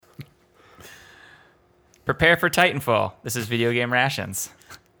Prepare for Titanfall. This is Video Game Rations.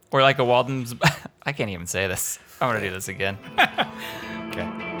 We're like a Walden's... I can't even say this. I want to do this again.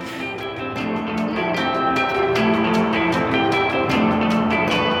 Okay.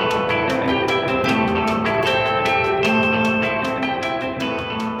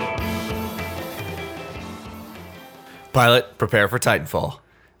 Pilot, prepare for Titanfall.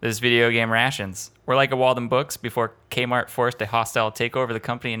 This is Video Game Rations. We're like a Walden Books before Kmart forced a hostile takeover of the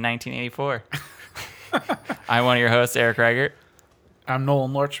company in 1984. I'm one of your hosts, Eric Reichert. I'm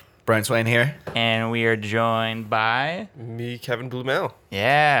Nolan Lorch. Brian Swain here. And we are joined by... Me, Kevin Blumel.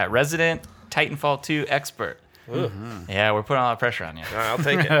 Yeah, resident Titanfall 2 expert. Yeah, we're putting a lot of pressure on you. I'll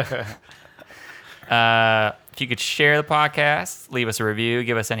take it. If you could share the podcast, leave us a review,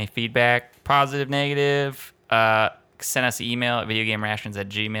 give us any feedback, positive, negative, send us an email at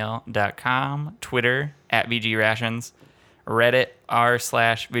videogamerations@gmail.com, Twitter @VGRations, Reddit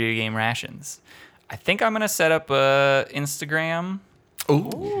r/videogamerations. I think I'm going to set up a Instagram.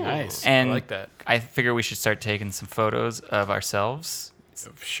 Ooh. Nice. And I like that. I figure we should start taking some photos of ourselves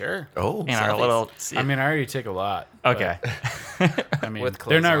Sure. Oh, in our little... I mean, I already take a lot. Okay. but, I mean, With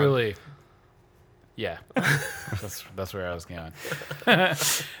they're clothes not on. really... Yeah. that's where I was going.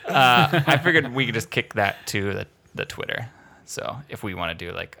 I figured we could just kick that to the Twitter. So if we want to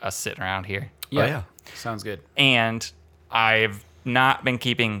do like us sitting around here. yeah. Sounds good. And I've not been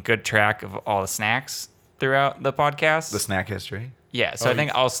keeping good track of all the snacks throughout the podcast. The snack history. Yeah, so I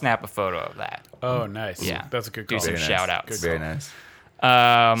think I'll snap a photo of that. Oh, nice. Yeah. That's a good Do call. some Very nice. shout outs. Very nice.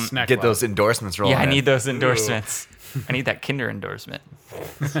 Snack Get log. those endorsements rolling. Yeah, I in. need those endorsements. I need that Kinder endorsement.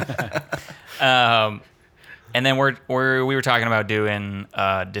 And then we were talking about doing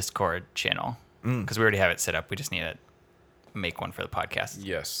a Discord channel because we already have it set up. We just need to make one for the podcast.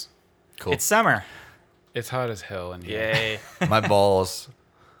 Yes. Cool. It's summer. It's hot as hell in here. Yay. My balls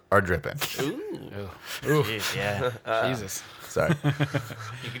are dripping. Ooh. Jeez, yeah. Jesus. Sorry.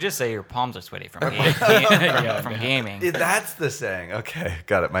 You could just say your palms are sweaty from from gaming. Yeah, that's the saying. Okay,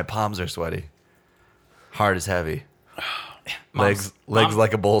 got it. My palms are sweaty. Heart is heavy. Legs Mom-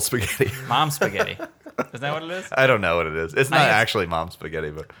 like a bowl of spaghetti. Mom spaghetti. Isn't that what it is? I don't know what it is. It's not guess- actually mom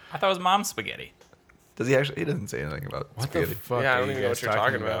spaghetti, but I thought it was mom spaghetti. does he actually? He doesn't say anything about What the spaghetti. fuck Yeah, I are don't you even know guys what you're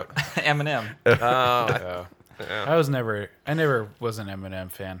talking about. Eminem. Oh. I never was an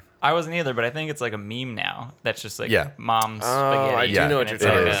Eminem fan. I wasn't either, but I think it's like a meme now. That's just like Yeah. mom's spaghetti. I do Yeah, know what and you're it's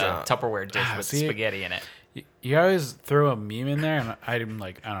talking like about. a Tupperware dish with see- spaghetti in it. You always throw a meme in there, and I'm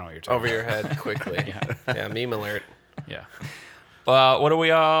like, I don't know what you're talking Over your head quickly. Yeah. Yeah, meme alert. about. Yeah. What are we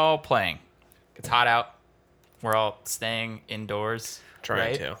all playing? It's hot out. We're all staying indoors. Trying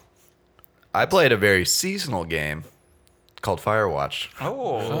right? to. I played a very seasonal game called Firewatch.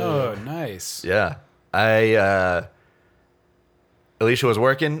 Oh. Oh, nice. Yeah, Alicia was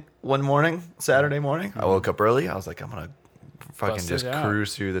working one morning, Saturday morning. I woke up early. I was like, I'm gonna fucking Bust just it out.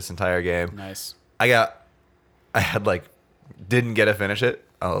 cruise through this entire game. Nice. I didn't get to finish it.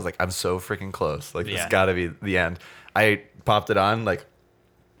 I was like, I'm so freaking close. Like, this Yeah. has got to be the end. I popped it on, like,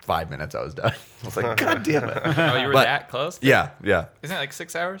 5 minutes, I was done. I was like, God damn it. Oh, you were But- that close? Yeah. Isn't it like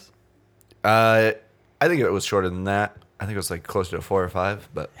 6 hours? I think it was shorter than that. I think it was like closer to 4 or 5,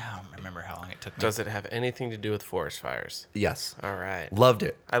 but I don't remember how long it took me. Does it have anything to do with forest fires? yes. All right. Loved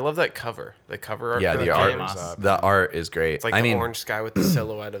it. I love that cover. The cover art. Yeah, for the the art, game is awesome. the art is great. It's like I the mean, orange sky with the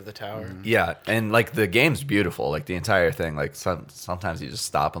silhouette of the tower. yeah, and like the game's beautiful, like the entire thing. Like sometimes you just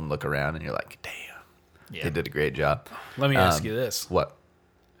stop and look around, and you're like, damn, Yeah. they did a great job. Let me ask you this. What?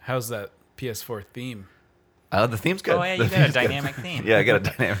 How's that PS4 theme? The theme's good. Oh, yeah, The you got a theme's good. dynamic theme. Yeah, I got a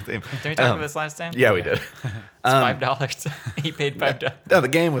dynamic theme. Did we talk about this last time? Yeah, we did. It's $5. He paid $5. No, the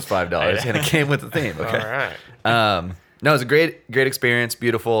game was $5, and it came with the theme. Okay. All right. No, it's a great experience.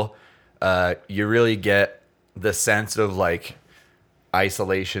 Beautiful. You really get the sense of like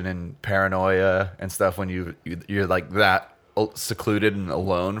isolation and paranoia and stuff when you're like that secluded and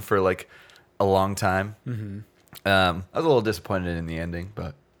alone for like a long time. Mm-hmm. I was a little disappointed in the ending,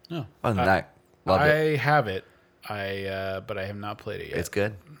 but No. other than that, loved it. I have it. But I have not played it yet. It's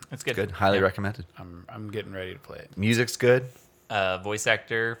good. It's good. Good. Highly Yeah. recommended. I'm getting ready to play it. Music's good. Voice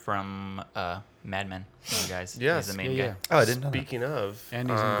actor from Mad Men. You guys. Yes. He's the main Yeah, guy. yeah. Oh, I didn't know that. Speaking of, And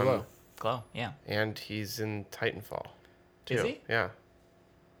he's in Glow. Glow. Yeah. and he's in Titanfall. Too. Is he? Yeah.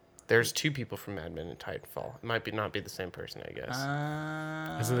 There's 2 people from Mad Men in Titanfall. It might not be the same person, I guess.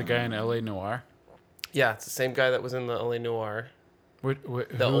 Is it the guy in LA Noir? Yeah, it's the same guy that was in the LA Noir. The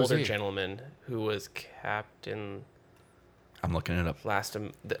The older gentleman who was Captain. I'm looking it up.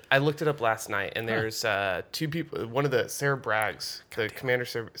 I looked it up last night, and there's two people. One of the Sarah Braggs, the Commander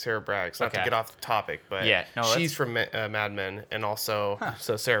Sarah Braggs. Not to Okay. get off the topic, but Yeah, no, she's from Mad Men, and also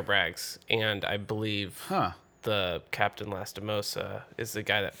so Sarah Braggs, and I believe Huh. the Captain Lastimosa is the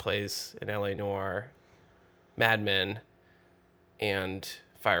guy that plays in L.A. Noire, Mad Men, and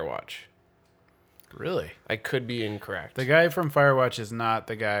Firewatch. Really? I could be incorrect. The guy from Firewatch is not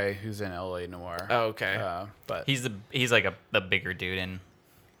the guy who's in L.A. Noire. Oh, okay. But He's like the bigger dude in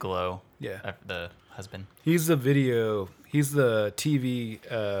Glow. Yeah. The husband. he's the TV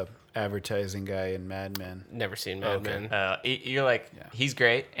advertising guy in Mad Men. Never seen Mad Men. You're like, he's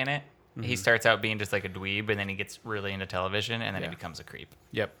great in it. He starts out being just like a dweeb, and then he gets really into television, and then he becomes a creep.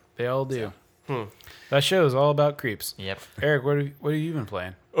 Yep, they all do. That show is all about creeps. Yep. Eric, what have you been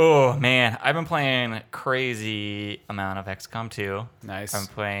playing? Oh man, I've been playing crazy amount of XCOM 2. Nice. I'm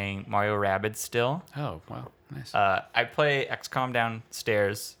playing Mario Rabbids still. Oh, wow. Nice. I play XCOM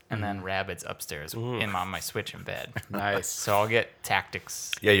downstairs and then Rabbids upstairs on my Switch in bed. Nice. So I'll get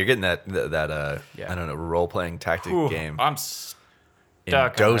tactics. Yeah, you're getting that Yeah. I don't know, role playing tactic Ooh, game. I'm in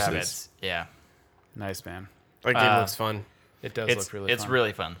stuck on doses. Rabbids. Yeah. Nice, man. That game looks fun. It does It's look really it's fun.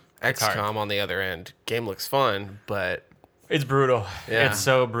 really fun. It's hard. XCOM on the other end, game looks fun, but It's brutal. Yeah. It's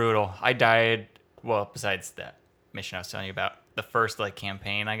so brutal. I died. Well, besides that mission I was telling you about, the first like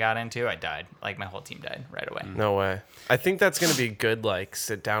campaign I got into, I died. Like my whole team died right away. no way. I think that's gonna be good. Like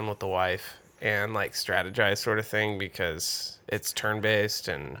sit down with the wife and like strategize sort of thing because it's turn based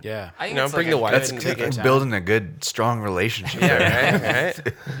and Yeah. I think You know, it's bring like the a wife good- That's and take your time. building a good, strong relationship. yeah, there.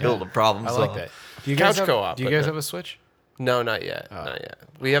 right. Build a problem. I like solved. that. Do you Couch guys have, co-op, Do you but guys no. have a Switch? No, not yet. Not yet.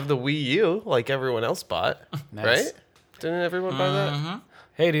 We have the Wii U, like everyone else bought, Nice. right? Didn't everyone buy that?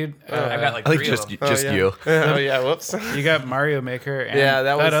 Hey, dude. I've got like I think three of them. just yeah. you. Oh yeah. Whoops. you got Mario Maker. And Yeah,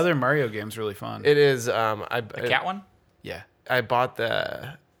 that was- other Mario game's really fun. It is. The cat one? yeah. I bought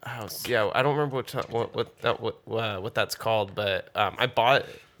the house. Yeah, I don't remember what that's called, but I bought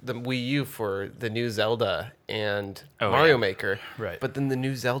the Wii U for the new Zelda and Mario yeah. Maker. Right. But then the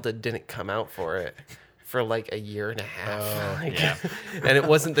new Zelda didn't come out for it for like a year and a half. Like, Yeah. and it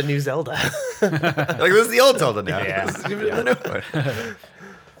wasn't the new Zelda. Like this is the old Zelda now. Yeah. This is even the new one.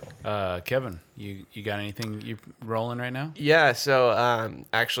 Kevin, you got anything you rolling right now? Yeah, so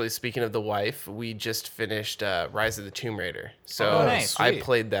actually, speaking of the wife, we just finished Rise of the Tomb Raider. So Oh, nice. I Sweet.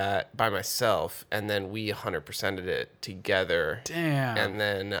 played that by myself, and then we 100%ed it together. Damn. And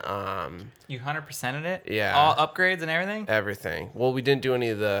then You 100%ed it? Yeah. All upgrades and everything? everything. Well, we didn't do any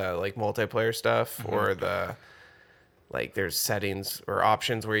of the like multiplayer stuff or the like. There's settings or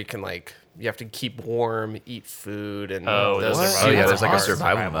options where you can like you have to keep warm, eat food, and Oh, those what? are Oh yeah, super there's like a hard.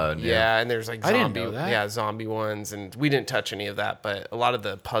 survival mode. Yeah, and there's like I didn't zombie, know that. yeah, zombie ones, and we didn't touch any of that. But a lot of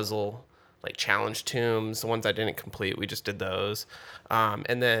the puzzle, like challenge tombs, the ones I didn't complete, we just did those.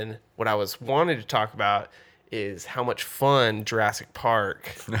 And then what I was wanting to talk about is how much fun Jurassic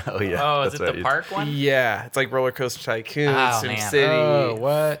Park. Oh yeah. Oh, is that's it right. the park one? Yeah, it's like Roller Coaster Tycoon, Oh, Sim man. City. Oh,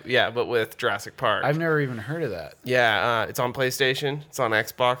 what? Yeah, but with Jurassic Park. I've never even heard of that. Yeah, it's on PlayStation. It's on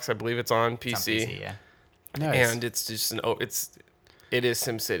Xbox. I believe it's on It's PC. on PC, yeah. Nice. And it's just it is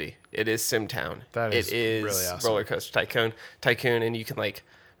Sim City. It is Sim Town. That is it is really awesome. Roller Coaster Tycoon, and you can like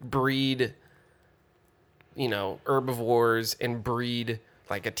breed, herbivores and breed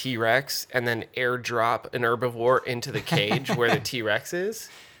like a T-Rex, and then airdrop an herbivore into the cage where the T-Rex is,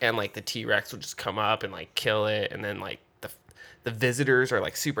 and like the T-Rex will just come up and like kill it, and then like the visitors are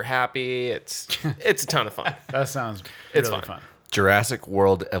like super happy. It's a ton of fun. That sounds It's really fun. fun. Jurassic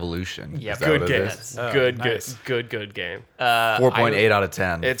World Evolution. Yeah, Is that Good what it game. is? Oh, Good, nice. good game. 4.8 out of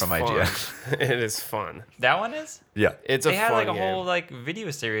 10 It's from fun. IGN. It is fun. That one is? Yeah. It's They a had fun like a game. whole like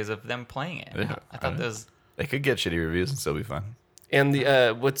video series of them playing it. Yeah, I thought that was They could get shitty reviews and still be fun. And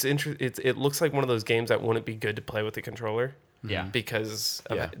the what's interesting, it looks like one of those games that wouldn't be good to play with the controller yeah. because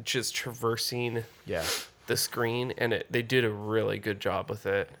of Yeah. it just traversing Yeah. the screen, and they did a really good job with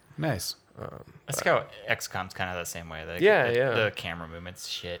it. Nice. I think how XCOM's kind of the same way. Yeah, yeah. The camera movements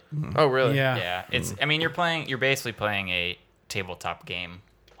shit. Oh, really? Yeah. Yeah, it's. I mean, you're basically playing a tabletop game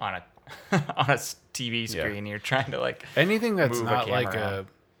on a on a TV screen. You're trying to like Anything that's move a not like camera.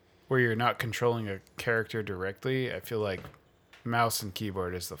 where you're not controlling a character directly, I feel like mouse and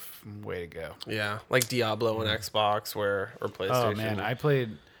keyboard is the way to go. Yeah, like Diablo on Xbox or PlayStation. Oh man,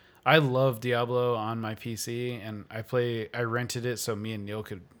 I love Diablo on my PC, and I rented it so me and Neil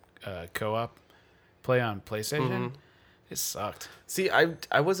could co-op play on PlayStation. It sucked. See,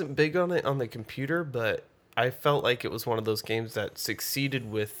 I wasn't big on it on the computer, but I felt like it was one of those games that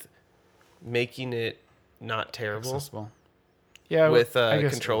succeeded with making it not terrible. Accessible. Yeah, With I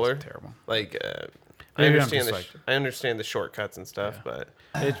guess it controller? wasn't terrible. Like, There I Maybe I'm understand just I understand the shortcuts and stuff, but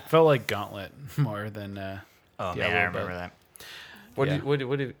It felt like Gauntlet more than. Oh Diablo, man, I remember but- that.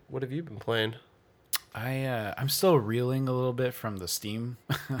 what have you been playing? I'm still reeling a little bit from the Steam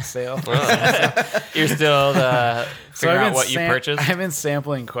sale. You're still figuring out what you purchased. I've been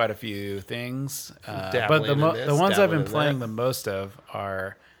sampling quite a few things, but Dabbling in this, the ones I've been dabbling in playing that. the most of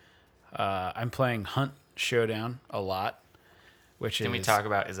are I'm playing Hunt Showdown a lot, which Didn't we is talk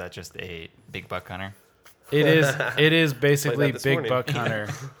about? Is that just a big buck hunter? it is basically this Big morning. Buck Hunter,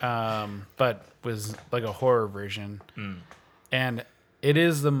 but was like a horror version, and it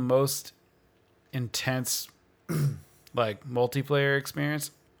is the most intense like multiplayer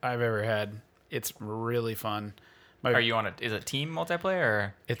experience I've ever had. It's really fun. Are you on is it team multiplayer?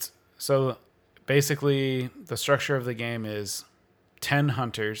 Or? It's so basically the structure of the game is 10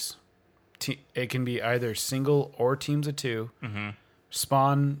 hunters. It can be either single or teams of 2.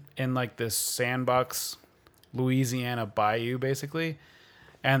 Spawn in like this sandbox Louisiana bayou basically,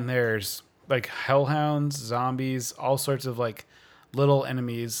 and there's like hellhounds, zombies, all sorts of like little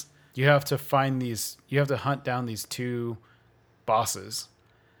enemies. You have to hunt down these 2 bosses,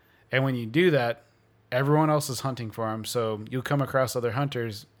 and when you do that, everyone else is hunting for them. So you'll come across other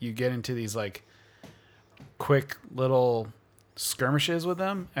hunters. You get into these like quick little skirmishes with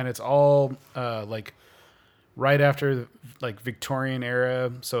them, and it's all like right after like Victorian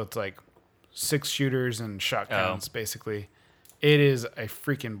era. So it's like 6 shooters and shotguns basically. It is a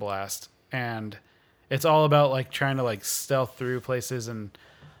freaking blast, and it's all about like trying to like stealth through places and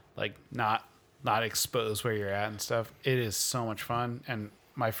like not expose where you're at and stuff. It is so much fun, and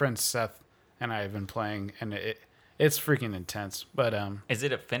my friend Seth and I have been playing, and it's freaking intense. But Is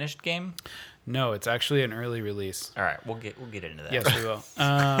it a finished game? no, it's actually an early release. All right, we'll get into that. Yes, we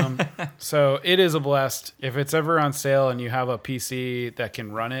will. So it is a blast. If it's ever on sale and you have a PC that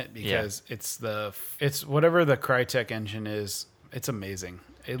can run it, because it's whatever the Crytek engine is, it's amazing.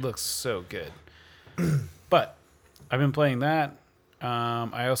 It looks so good. But I've been playing that.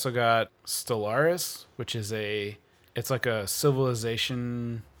 I also got Stellaris, which is it's like a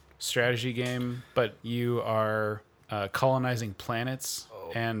civilization strategy game, but you are colonizing planets,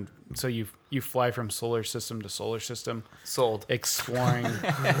 and so you fly from solar system to solar system, Sold. exploring, you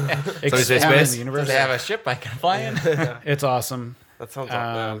say space? the Does universe. it have a ship I can fly in? It's awesome. That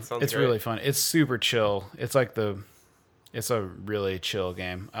sounds. It's great. really fun. It's super chill. It's a really chill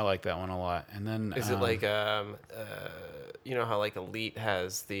game. I like that one a lot. And then Is it like you know how like Elite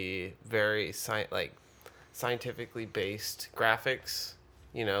has the very scientifically based graphics,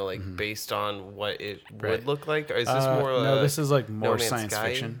 you know, like based on what it Right. would look like? Or is this more? no, this is like No more Man's science Sky?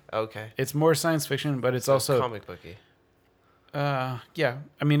 fiction. Okay. It's more science fiction, but it's So also comic booky. yeah.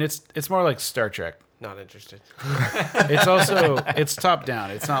 I mean, it's more like Star Trek. Not interested. It's also it's top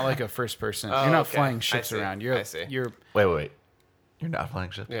down. It's not like a first person. Oh, You're not okay. flying I ships see. around. I see. You're Wait. You're not flying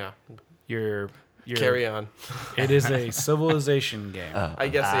ship? Yeah. you're Carry on. It is a civilization game. I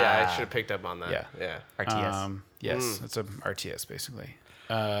guess I should have picked up on that. Yeah. Yeah. RTS. Yes, it's a RTS basically.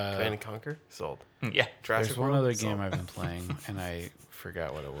 Command and Conquer. Sold. Yeah. Jurassic There's one World? other Sold. game I've been playing, and I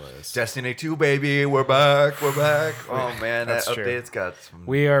forgot what it was. Destiny 2, baby. We're back. Oh, man. That's that true. update's got some.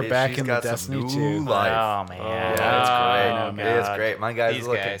 We are she's back in the got some Destiny new 2. life. Oh man. Yeah, Oh, it's great. no, It man. is great. My guys These are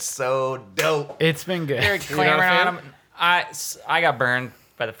looking guys. so dope. It's been good. They're not a clamoring fan? on them. I got burned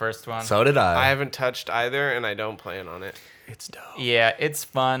by the first one. So did I I. haven't touched either, and I don't plan on it. It's dope. Yeah, it's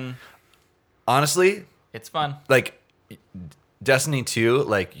fun. Honestly, It's fun. like Destiny 2,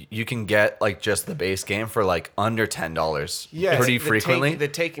 like you can get like just the base game for like under $10 pretty frequently. The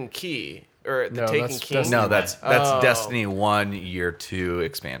Taken Key or the No, Taken that's King. Destiny No, that's Oh. Destiny 1 Year 2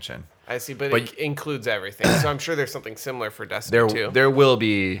 expansion. I see, but But- it includes everything. So I'm sure there's something similar for Destiny 2. There will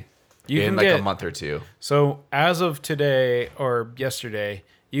be You in can like a get- month or two. So as of today or yesterday,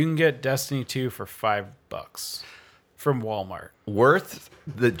 you can get Destiny 2 for $5 from Walmart. Worth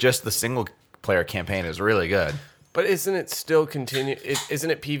just the single player campaign is really good. But isn't it still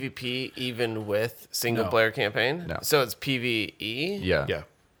isn't it PvP even with single player campaign? No. So it's PvE? Yeah. Yeah.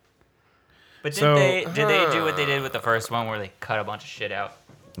 But So- did they do what they did with the first one, where they cut a bunch of shit out?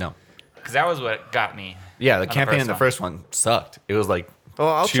 No. Because that was what got me. Yeah, the on campaign in the one. first one sucked. It was like Well,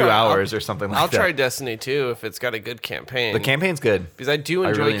 I'll 2 try- hours or something like I'll that. try Destiny 2 if it's got a good campaign. The campaign's good. because I do I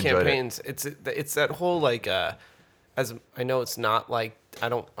enjoy really enjoyed it. campaigns. It's that whole like as I know it's not like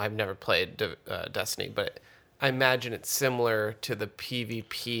I've never played Destiny, but I imagine it's similar to the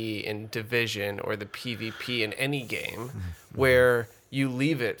PvP in Division or the PvP in any game, where you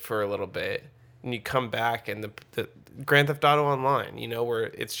leave it for a little bit and you come back and Grand Theft Auto Online, where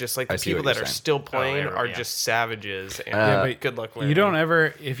it's just like I the see people what that you're are saying. still playing yeah, are yeah. just savages. And but good luck learning. You don't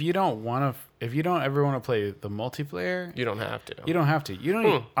ever if you don't ever want to play the multiplayer, You don't have to. you don't have to. You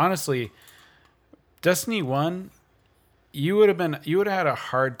don't honestly. Destiny 1, you would have had a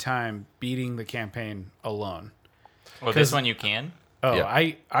hard time beating the campaign alone. Well, this one you can. Oh,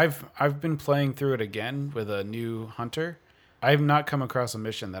 Yeah. I've been playing through it again with a new hunter. I've not come across a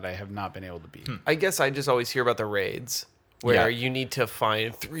mission that I have not been able to beat. I guess I just always hear about the raids where Yeah. you need to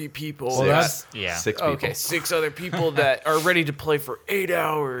find 3 people. Well, that- that's Yeah. 6 people. okay, 6 other people that are ready to play for 8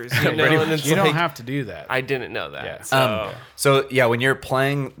 hours. And it's you don't like, have to do that. I didn't know that. Yeah. So So yeah, when you're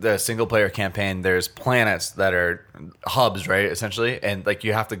playing the single player campaign, there's planets that are hubs, right? Essentially, and like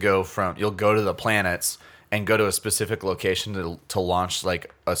you have to you'll go to the planets and go to a specific location to launch like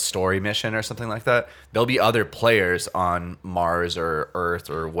a story mission or something like that. There'll be other players on Mars or Earth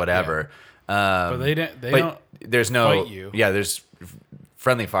or whatever. but they don't. But there's no fight you. Yeah, there's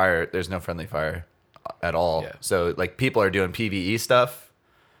friendly fire. There's no friendly fire at all. Yeah. So like people are doing PvE stuff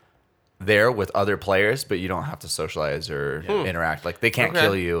there with other players, but you don't have to socialize or interact. Like they can't Okay.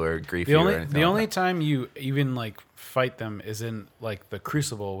 kill you or grief The you only or anything. the like only that. time you even like fight them is in like the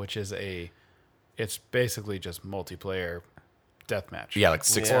Crucible, which is it's basically just multiplayer deathmatch. Yeah, like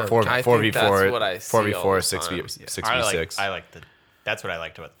six Yeah. four I four think v that's four what I see 4v4 all the 6v time. 6v6. That's what I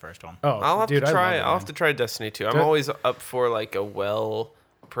liked about the first one. Oh, I'll have dude, to I try. love it, I'll man. have to try Destiny 2. I'm That- always up for like a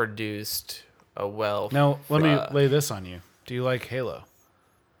well-produced, Now let me uh, lay this on you. Do you like Halo?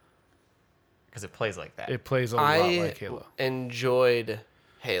 Because it plays like that. It plays a lot I like Halo. enjoyed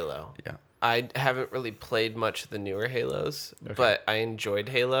Halo. Yeah. I haven't really played much of the newer Halos, but I enjoyed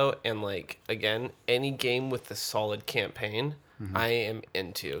Halo. And like again, any game with a solid campaign, I am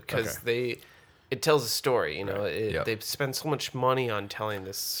into because it tells a story. Yep. They spend so much money on telling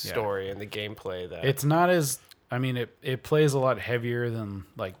this story and the gameplay that It's not as it plays a lot heavier than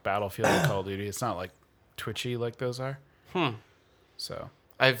like Battlefield and Call of Duty. It's not like twitchy like those are. So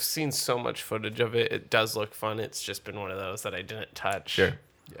I've seen so much footage of it. It does look fun. It's just been one of those that I didn't touch. Sure.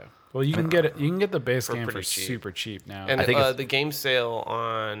 yeah. Well, you can get it. You can get the base game for pretty cheap. super cheap now. And I think it's- the game sale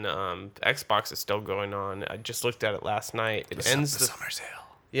on Xbox is still going on. I just looked at it last night. It ends the summer sale.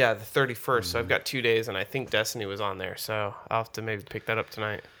 Yeah, the 31st. So I've got 2 days, and I think Destiny was on there. So I'll have to maybe pick that up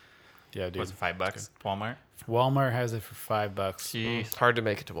tonight. yeah, dude. Was it $5? Walmart. Walmart has it for $5. Jeez. Hard to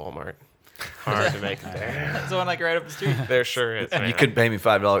make it to Walmart. Hard to make it there. That's the one like right up the street. There sure is. You man. could pay me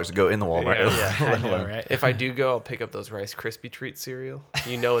 $5 to go in the Walmart. I know, right? If I do go, I'll pick up those Rice Krispie treat cereal.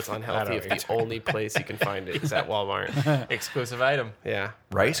 You know it's unhealthy if the only place you can find it is at Walmart. Exclusive item. Yeah.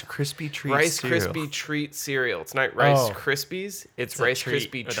 Rice Krispie treats. Rice cereal. Krispie treat cereal. It's not Rice Oh. Krispies. It's a Rice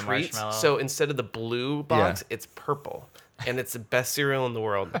treat Krispie with a treats. marshmallow. So instead of the blue box, it's purple, and it's the best cereal in the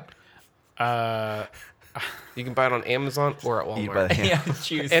world. You can buy it on Amazon or at Eat by the Walmart, hand. Yeah,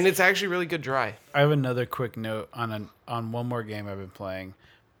 choose. and it's actually really good dry. I have another quick note on one more game I've been playing.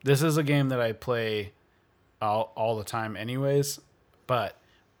 This is a game that I play all the time, anyways. But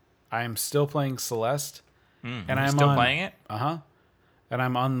I am still playing Celeste, and I'm still playing it? And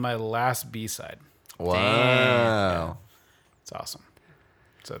I'm on my last B side. Wow. It's awesome.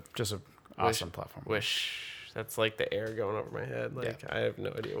 It's just an awesome platform. Wish that's like the air going over my head. Like I have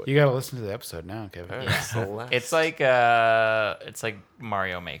no idea what. You got to listen to the episode now, Kevin. Celeste. It's like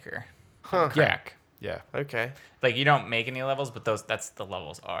Mario Maker. Yeah, Crack. yeah. Okay. Like you don't make any levels, but that's the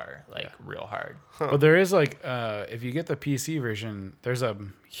levels are like real hard. But there is like, if you get the PC version, there's a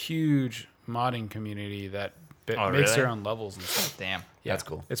huge modding community that Oh, makes really? their own levels and stuff. Damn. Yeah, That's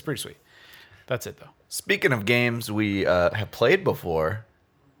cool. It's pretty sweet. That's it though. Speaking of games we have played before,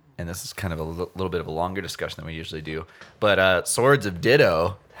 and this is kind of a little bit of a longer discussion than we usually do, but Swords of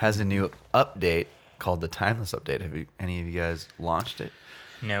Ditto has a new update called the Timeless Update. Have any of you guys launched it?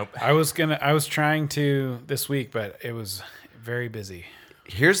 Nope. I was trying to this week, but it was very busy.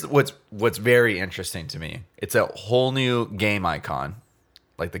 Here's what's very interesting to me. It's a whole new game icon.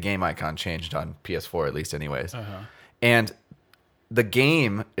 Like the game icon changed on PS4 at least anyways. And the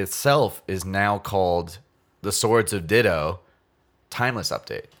game itself is now called the Swords of Ditto Timeless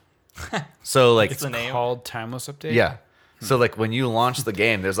Update. So like It's the name. Called Timeless Update. yeah. So like when you launch the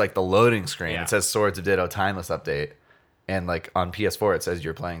game, there's like the loading screen. Yeah. It says Swords of Ditto Timeless Update. And like on PS4 it says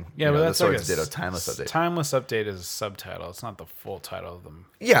you're playing Yeah, you but know, the that's like Swords of Ditto Timeless Update. Timeless Update is a subtitle. It's not the full title of them.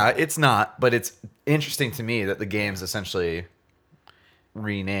 Yeah, it's not, but it's interesting to me that the game's essentially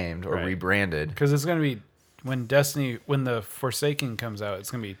renamed or Right. rebranded. Because it's gonna be when the Forsaken comes out, it's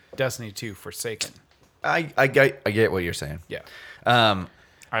gonna be Destiny 2 Forsaken. I get what you're saying. Yeah. Um,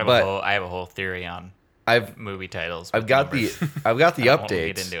 I have a whole theory on I've movie titles. I've with got numbers. the I've got the I won't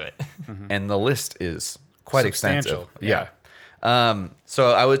updates, get into it. and the list is quite substantial. extensive. Yeah.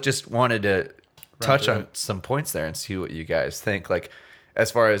 So I would just wanted to touch through on some points there and see what you guys think. Like,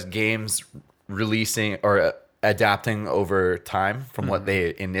 as far as games releasing or adapting over time from what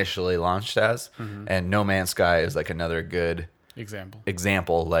they initially launched as, and No Man's Sky is like another good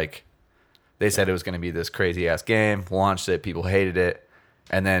example. Like, they said it was going to be this crazy ass game, launched it, people hated it,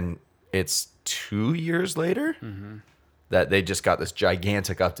 and then it's 2 years later that they just got this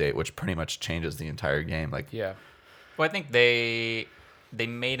gigantic update, which pretty much changes the entire game. Like, Yeah. Well, I think they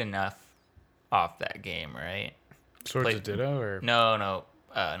made enough off that game, right? Swords of Ditto or No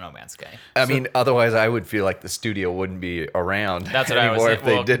Man's Sky. I mean, otherwise I would feel like the studio wouldn't be around That's what I was anymore saying. if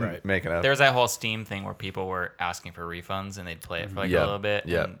they Well, didn't right. make enough. There was that whole Steam thing where people were asking for refunds and they'd play it for like Yeah, a little bit,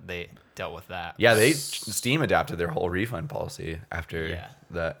 yeah. and they dealt with that. Yeah, Steam adapted their whole refund policy after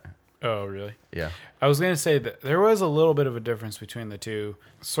that. Oh, really? Yeah. I was going to say that there was a little bit of a difference between the two.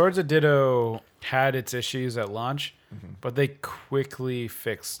 Swords of Ditto had its issues at launch, but they quickly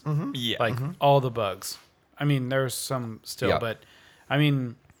fixed Yeah. like all the bugs. I mean, there's some still, Yeah. but I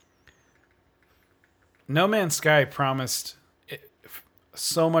mean, No Man's Sky promised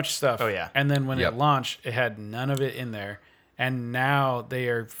so much stuff. Oh, yeah. And then when Yep. it launched, it had none of it in there. And now they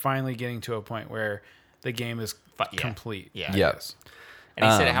are finally getting to a point where the game is Yeah. complete. Yeah. I Yeah. guess. And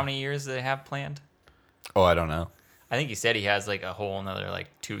he said how many years they have planned? Oh, I don't know. I think he said he has like a whole another like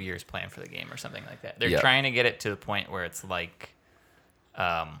 2 years planned for the game or something like that. They're Yeah. trying to get it to the point where it's like,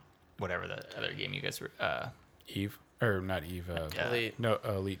 whatever the other game you guys were, Eve. Or not Eve. Elite. No,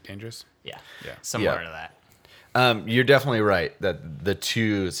 Elite Dangerous. yeah, Yeah. similar Yeah. to that. You're definitely right that the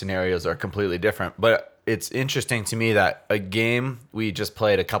two scenarios are completely different. But it's interesting to me that a game we just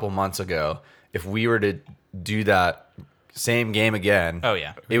played a couple months ago, if we were to do that same game again, Oh,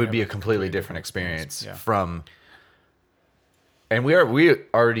 yeah. it would be a completely different experience Yeah. from. And we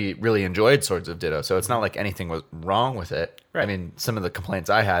already really enjoyed Swords of Ditto, so it's not like anything was wrong with it. I Right. mean, some of the complaints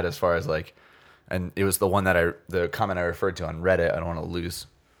I had as far as like, and it was the one that the comment I referred to on Reddit. I don't want to lose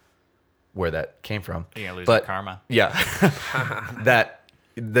where that came from. You're gonna lose But your karma. yeah, that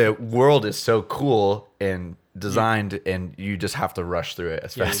the world is so cool and designed, and you just have to rush through it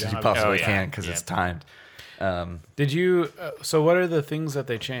as Yeah, fast you as you don't have- possibly Oh, yeah. can because Yeah. it's timed. Did you? So, what are the things that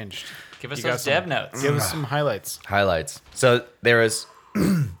they changed? Give us You got those some- dev notes. Give us some highlights. Highlights. So there was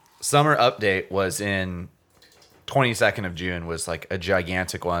summer update was in 22nd of June was like a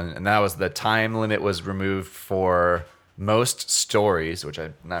gigantic one, and that was the time limit was removed for most stories, which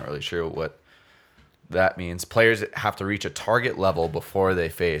I'm not really sure what that means. Players have to reach a target level before they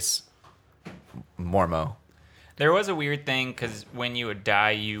face Mormo. There was a weird thing because when you would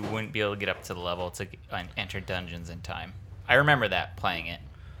die, you wouldn't be able to get up to the level to enter dungeons in time. I remember that playing it,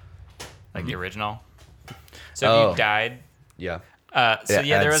 like the original. So if Oh. you died, Yeah. so It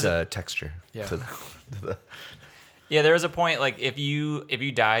yeah, there adds, was a, Yeah. texture to the yeah, there was a point like if you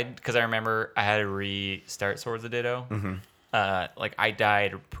died, because I remember I had to restart Swords of Ditto. Like I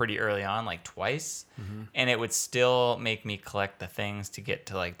died pretty early on, like twice, and it would still make me collect the things to get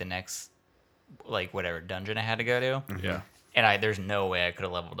to like the next, like whatever dungeon I had to go to. Yeah. And there's no way I could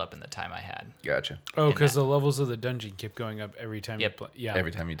have leveled up in the time I had. Gotcha. Oh, in because that. the levels of the dungeon keep going up every time Yep. you play. Yeah.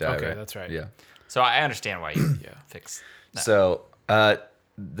 Every time you die, Okay, right? that's right. Yeah. So I understand why you Yeah. fix that. So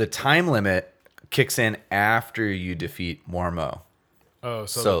the time limit kicks in after you defeat Mormo. Oh,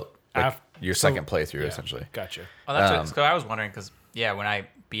 So like af- your so- second playthrough, yeah. essentially. Gotcha. Oh, that's what, so I was wondering because when I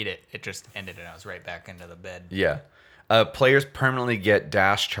beat it, it just ended and I was right back into the bed. Yeah. Players permanently get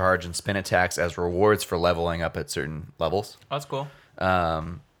dash, charge, and spin attacks as rewards for leveling up at certain levels. Oh, that's cool.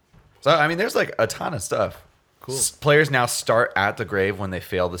 So, I mean, there's like a ton of stuff. Cool. Players now start at the grave when they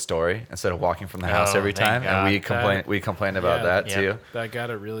fail the story instead of walking from the house Oh, every thank time. And we God. complained about Yeah. that Yep. too. That got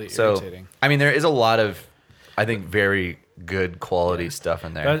it really So, irritating. I mean, there is a lot of, I think, very good quality stuff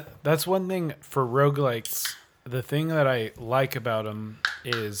in there. That's one thing for roguelikes. The thing that I like about them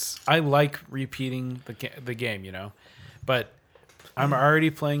is I like repeating the game, you know, but I'm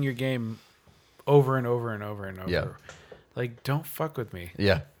already playing your game over and over and over and over. Yeah. Like, don't fuck with me.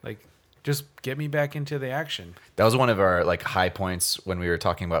 Yeah. Like, just get me back into the action. That was one of our like high points when we were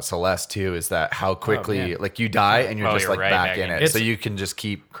talking about Celeste too, is that how quickly man. like you die and you're Oh, just you're like right back back in in. it. So It's- you can just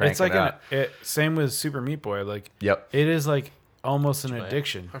keep cranking It's like it out. same with Super Meat Boy. Like, Yep. it is like almost an Enjoy it.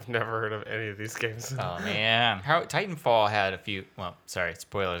 addiction. I've never heard of any of these games. Oh man, how Titanfall had a few. Well, sorry,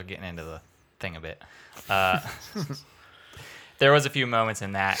 spoilers. Getting into the thing a bit. There was a few moments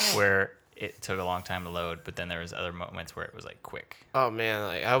in that where it took a long time to load, but then there was other moments where it was like quick. Oh man,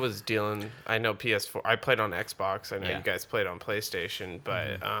 like I was dealing. I know PS4. I played on Xbox. I know Yeah. you guys played on PlayStation,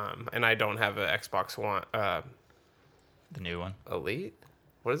 but and I don't have an Xbox One The new one. Elite.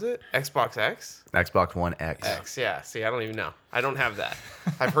 what is it? Xbox X? Xbox One X. X, yeah. See, I don't even know. I don't have that.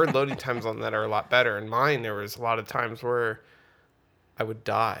 I've heard loading times on that are a lot better. In mine, there was a lot of times where I would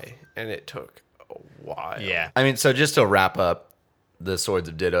die, and it took a while. Yeah. I mean, so just to wrap up the Swords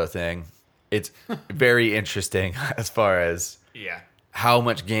of Ditto thing, it's very interesting as far as Yeah. how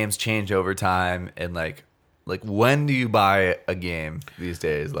much games change over time and like when do you buy a game these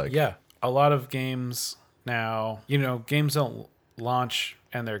days? Like, Yeah, a lot of games now, games don't launch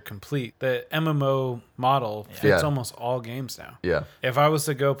and they're complete. The MMO model fits Yeah. almost all games now. yeah, If I was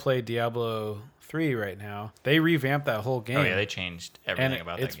to go play Diablo 3 right now, they revamped that whole game. Oh yeah, they changed everything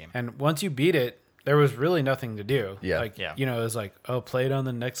about that it's- game. And once you beat it, there was really nothing to do. Yeah. Like, Yeah. it was like, oh, play it on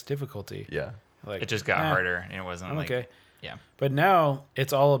the next difficulty. yeah, Like, It just got eh, harder, and it wasn't I'm like okay. yeah. But now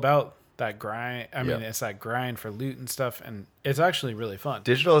it's all about that grind. I mean, Yeah. it's that grind for loot and stuff, and it's actually really fun.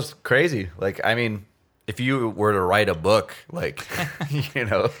 digital is crazy. Like, I mean, if you were to write a book, like,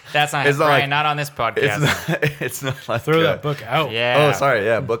 That's not it's Brian, like- not on this podcast. it's not like Throw that book out. Yeah. Oh, sorry.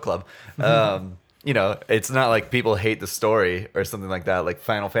 Yeah, book club. It's not like people hate the story or something like that. Like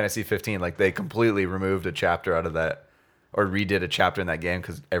Final Fantasy 15, like they completely removed a chapter out of that, or redid a chapter in that game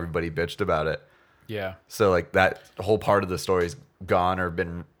because everybody bitched about it. Yeah. So like that whole part of the story's gone or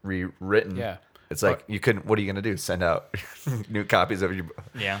been rewritten. Yeah. It's like you couldn't. What are you gonna do? Send out new copies of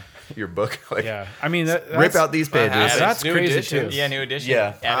Yeah. your book? Like, Yeah. I mean, that's, rip out these pages. Yeah, That's new crazy editions. too. Yeah, new edition.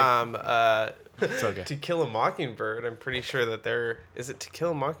 Yeah. Add It's okay. To Kill a Mockingbird, I'm pretty sure that is it To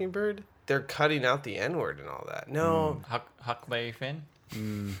Kill a Mockingbird? They're cutting out the N-word and all that. No, Huckleberry Finn.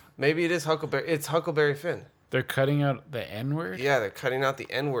 maybe it is Huckleberry. It's Huckleberry Finn. They're cutting out the N word. Yeah, they're cutting out the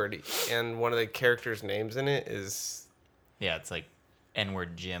N-word, and one of the characters' names in it is Yeah, it's like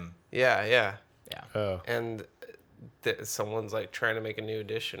N-word Jim. yeah. Yeah. Oh. And someone's like trying to make a new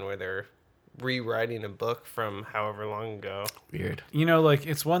edition where they're rewriting a book from however long ago. Weird. Like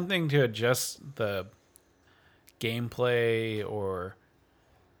it's one thing to adjust the gameplay or,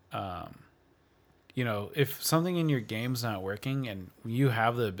 if something in your game's not working and you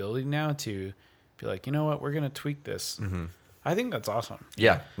have the ability now to be like, you know what, we're gonna tweak this. I think that's awesome.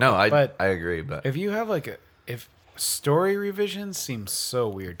 Yeah. No, I But agree. But If you have if story revisions seem so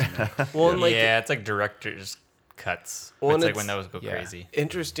weird to me. Well, and like yeah, it's like director's cuts. Well, It's and like when it's- those go yeah. crazy.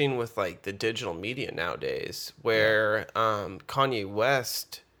 interesting with like the digital media nowadays where Kanye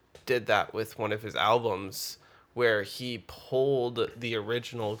West did that with one of his albums where he pulled the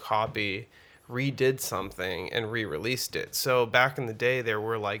original copy, redid something and re-released it. So back in the day there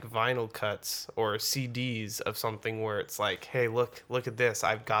were like vinyl cuts or CDs of something where it's like, hey, look at this,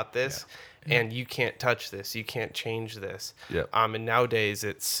 I've got this and you can't touch this, you can't change this. Yep. And nowadays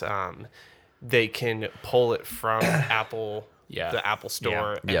it's they can pull it from Apple, Yeah. the Apple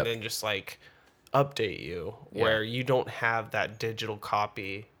Store, and Yep. then just like update you where you don't have that digital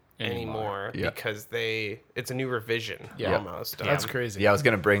copy anymore Yep. because it's a new revision Yeah. almost. That's crazy. yeah, I was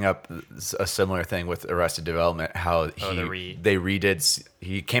gonna bring up a similar thing with Arrested Development. How they redid.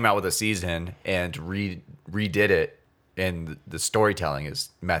 He came out with a season and redid it, and the storytelling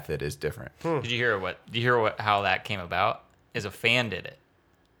method is different. Did you hear how that came about? Is a fan did it.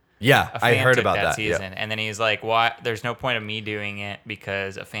 Yeah, A I fan heard took about that. season, Yeah. and then he's like, "Why? There's no point of me doing it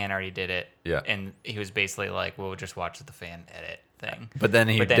because a fan already did it." Yeah. and he was basically like, "We'll just watch the fan edit thing." But then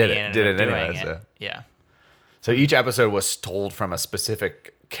he did it ended up doing anyways. it. Yeah, So each episode was told from a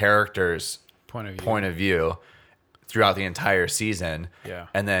specific character's Point of view. point of view throughout the entire season. Yeah.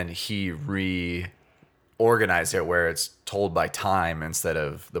 And then he reorganized it where it's told by time instead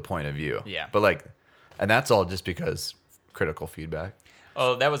of the point of view. Yeah. But and that's all just because critical feedback.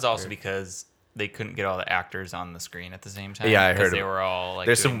 Oh, that was also because they couldn't get all the actors on the screen at the same time. Yeah, I 'cause heard they of- were all like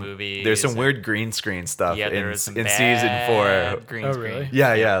There's doing some movies. There's some and- weird green screen stuff Yeah, there in was some in season 4. bad green Oh, screen. really?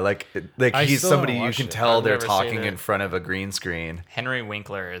 Yeah, like I he's still somebody haven't you watched can it. tell I've they're never talking seen it. in front of a green screen. Henry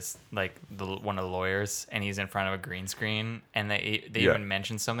Winkler is like one of the lawyers, and he's in front of a green screen, and they Yeah. even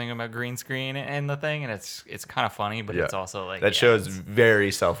mention something about green screen in the thing, and it's kind of funny, but Yeah. it's also like That yeah, show's it's-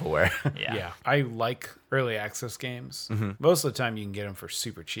 very self-aware. Yeah. I like early access games. Mm-hmm. Most of the time you can get them for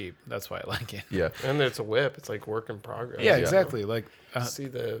super cheap. That's why I like it. Yeah. And it's a whip. It's like work in progress. Yeah, exactly. Like See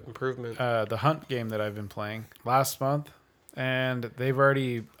the improvement. the Hunt game that I've been playing last month, and they've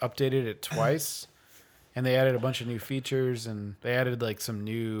already updated it twice, and they added a bunch of new features, and they added like some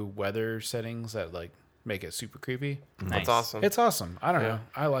new weather settings that like make it super creepy. Nice. That's awesome. It's awesome. I don't know.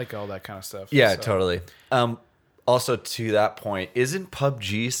 I like all that kind of stuff. Yeah, so. totally. Also to that point, isn't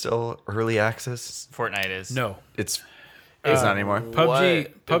PUBG still early access? Fortnite is No, It's not anymore. PUBG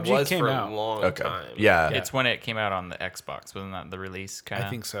it was came for out. a long Okay. time. Yeah. It's when it came out on the Xbox, wasn't that the release? Kind I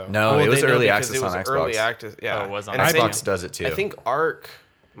think so. No, Well, it was they know early because access it was on Xbox. early access. Yeah, Oh, it was on And I think- Xbox does it too. I think Ark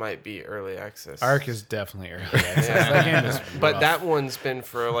might be early access. Ark is definitely early access. That game is But rough. that one's been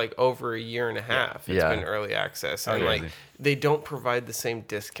for like over a year and a half. It's Yeah. been early access. And yeah. like they don't provide the same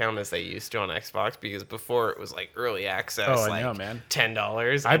discount as they used to on Xbox because before it was like early access, Oh, I like know, man.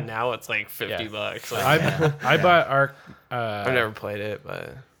 $10, I- and now it's like $50. Like, I bought Ark. I've never played it,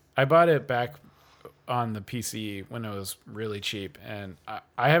 but I bought it back on the PC when it was really cheap, and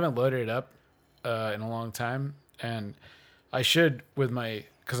I haven't loaded it up in a long time, and I should with my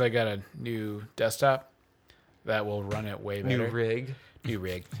because I got a new desktop that will run it way better. new rig. New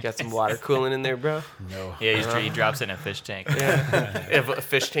rig. Got some water cooling in there, bro. No, Yeah, he drops it in a fish tank. A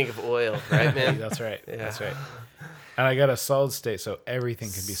fish tank of oil, right, man? that's right. That's right. And I got a solid state, so everything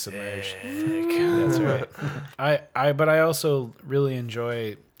can be submerged. That's right. But I also really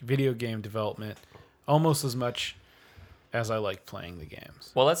enjoy video game development almost as much as I like playing the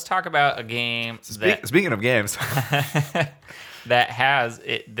games. Well, let's talk about a game that Speaking of games, has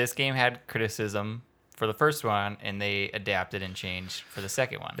it. This game had criticism for the first one, and they adapted and changed for the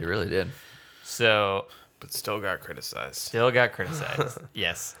second one. they really did. So But still got criticized. still got criticized.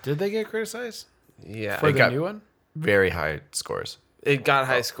 Yes. Did they get criticized Yeah. for the got- new one? Very high scores. It got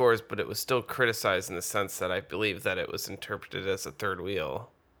high scores, but it was still criticized in the sense that I believe that it was interpreted as a third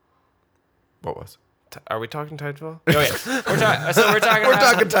wheel. What was? Are we talking Titanfall? Oh, yeah. We're talking We're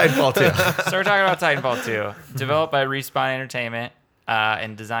about, talking Titanfall too. So we're talking about Titanfall 2, developed by Respawn Entertainment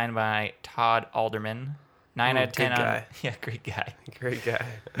and designed by Todd Alderman. 9 out of 10 good on guy. yeah, great guy. Great guy.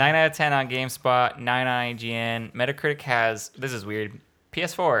 9 out of 10 on GameSpot, 9 on IGN. Metacritic has, this is weird,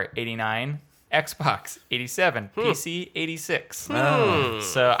 PS4 89, Xbox 87, PC 86.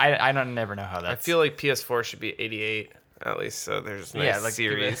 So I don't never know how I that's. feel like PS4 should be 88 at least, so there's nice Yeah, like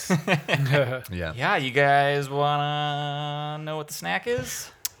series. Yeah. Yeah, you guys wanna know what the snack is?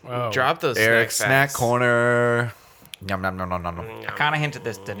 Oh, Drop those Eric snack Snack facts. Corner. Yum nom nom nom nom. nom. I kind of hinted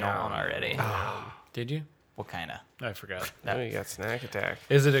this to Nolan already. did you? What kind of? I forgot. Oh, you got snack attack.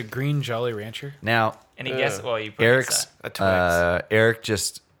 Is it a green Jolly Rancher? Now, Any guess? Well, you put Eric's A Twix. Eric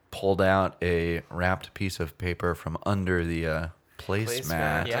just pulled out a wrapped piece of paper from under the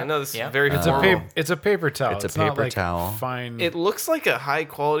placemat. Yeah. I know this Yeah. is very It's a formal. paper. It's a paper towel. It's a not paper like towel. Fine. It looks like a high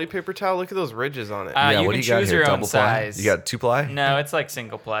quality paper towel. Look at those ridges on it. You what can do you got choose here? your own Double ply? size. You got 2-ply? No, it's like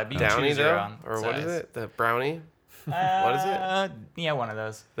single ply. But you can Downy choose your though, own or what is size. it? The brownie? What is it? Yeah, one of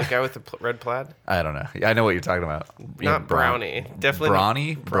those. The guy with the red plaid? I don't know. I know what you're talking about. Not brownie. Definitely not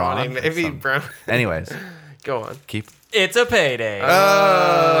Brawny? brownie. Brawn? Maybe Some- brown. Anyways, Go on. keep. It's a payday.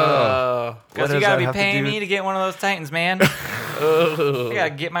 Oh. Because what you does gotta that be have to paying do- me to get one of those Titans, man. I gotta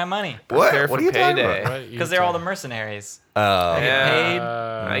get my money. Prepare What? What for are you talking payday. about? Right, you Because they're all the tell- mercenaries. Oh, Get paid.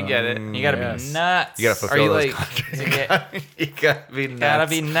 I get it. You gotta Yes. be nuts. you gotta fulfill Are you those like- contracts. to get, You gotta be nuts. gotta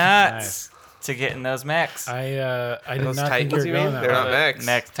be nuts to get in those mechs. I did Those not think Titans, you you were mean? going that They're way. not mechs.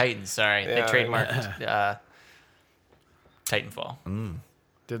 Mech Titans, sorry. They Yeah. trademarked Titanfall.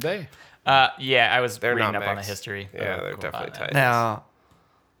 Did they? Yeah, I was They're reading not up on the mechs. history. Yeah, they're definitely that. Titans. Now,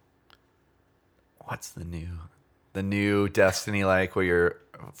 what's the new Destiny like where you're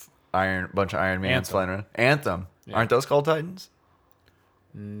bunch of Iron Mans Anthem. flying around? Anthem. Aren't those called Titans?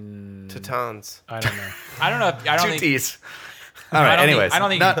 Titans. I don't know. I don't know. I don't Two think. T's. I All right. don't think- Anyways, I don't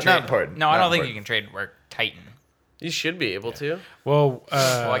think not, you can trade. not important. No, I Not don't think important. you can trademark Titan. You should be able to. Well,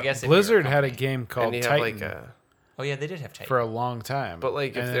 I guess if you're a Blizzard had a company. game called And you have Titan like a. Oh yeah, they did have Titan. for a long time, But,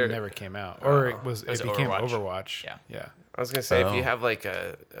 like, if and they're- it never came out, or it was became Overwatch. Overwatch. Yeah. yeah. I was gonna say if you Oh. have like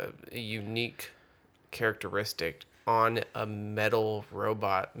a unique characteristic on a metal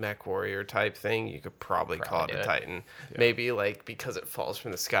robot mech warrior type thing, you could probably call it Probably a do it. Titan. Maybe like because it falls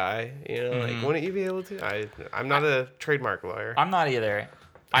from the sky, you know, Mm-hmm. like wouldn't you be able to? I'm not a trademark lawyer. I'm not either.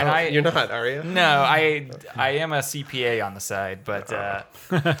 And Oh, I, you're not, are you? No, I am a CPA on the side, but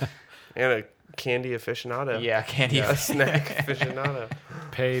And a candy aficionado. yeah, candy A snack aficionado.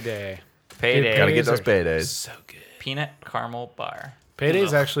 Payday. payday. Gotta get Paydays those are paydays. So good. Peanut caramel bar. Payday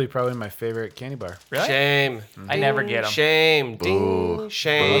is actually probably my favorite candy bar. Really? Shame. I never get 'em. Shame. Ding. Boo.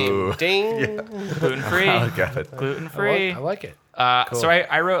 Shame. Boo. Ding. Gluten free. Oh god. Gluten I free. like it. So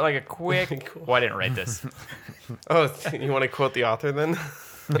I wrote like a quick. Well, I didn't write this. Oh, you want to quote the author then?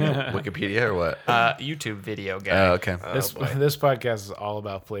 Wikipedia or what? YouTube video guy. Oh, okay. This boy. this podcast is all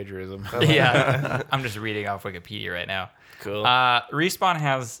about plagiarism. Yeah, I'm just reading off Wikipedia right now. Cool. Respawn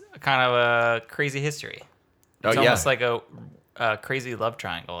has kind of a crazy history. It's yeah. almost like a crazy love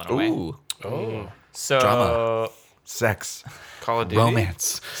triangle in a way. Ooh, Oh, So Drama. sex, Call of Duty.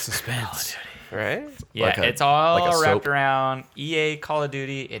 romance. suspense. Right? yeah, Like a- it's all like a wrapped soap. around EA, Call of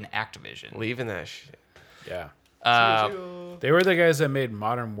Duty, and Activision. Leaving that shit. Yeah. They were the guys that made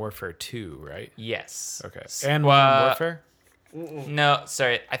Modern Warfare 2, right? Yes. Okay. S- And well, Modern Warfare? No,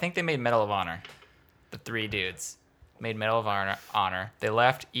 sorry. I think they made Medal of Honor. The 3 dudes made Medal of Honor. They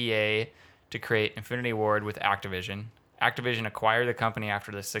left EA to create Infinity Ward with Activision. Activision acquired the company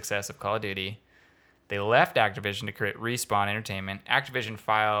after the success of Call of Duty. They left Activision to create Respawn Entertainment. Activision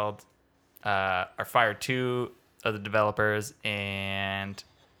fired 2 of the developers and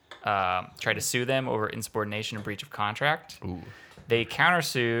tried to sue them over insubordination and breach of contract. Ooh. They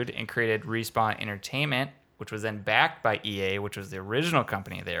countersued and created Respawn Entertainment, which was then backed by EA, which was the original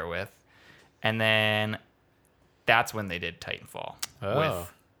company they were with. And then that's when they did Titanfall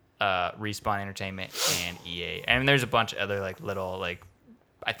with Respawn Entertainment and EA. And there's a bunch of other like little like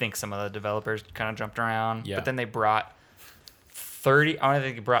I think some of the developers kind of jumped around. Yeah. But then they brought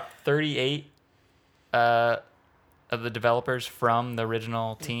 38 of the developers from the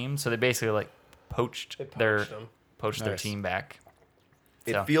original team. So they basically like poached their Nice. team back.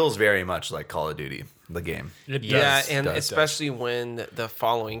 It So- feels very much like Call of Duty, the game. It Yeah, does. and does. especially when the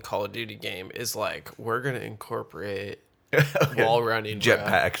following Call of Duty game is like, we're gonna incorporate wall running, bro,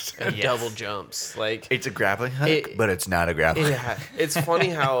 Jetpacks. and Yes. double jumps. Like, It's a grappling hook, It- but it's not a grappling hook. yeah, it's funny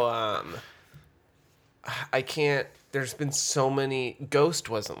how I can't. There's been so many. Ghost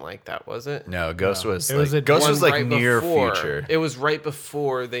wasn't like that, was it? No, Ghost was It was like, a Ghost One was like right near before- future. It was right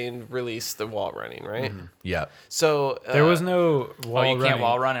before they released the wall running, right? Yeah. So There was no wall Oh, you running. can't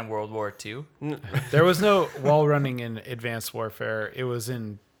wall run in World War II? There was no wall running in Advanced Warfare. It was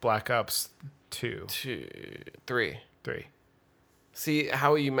in Black Ops 2, 2, 3. 3. See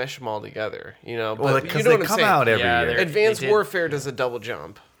how you mesh them all together, you know? Well, But because you know they what I'm come saying. out every Yeah, year. they're- Advanced They did. Warfare does a double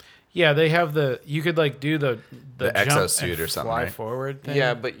jump. Yeah, they have you could like do the jump exosuit and or something, fly right? forward thing.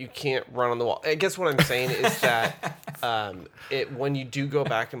 Yeah, but you can't run on the wall. I guess what I'm saying is that when you do go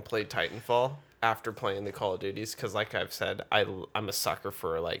back and play Titanfall after playing the Call of Duties, because like I've said, I'm a sucker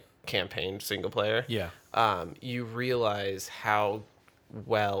for like campaign single player. Yeah. You realize how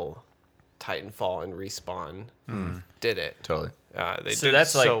well Titanfall and Respawn did it. Totally. They So did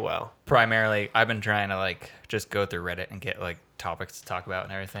that's, so like, well. Primarily, I've been trying to like just go through Reddit and get like topics to talk about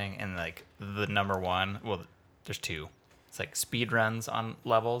and everything. And like the number one, well, there's 2. It's like speed runs on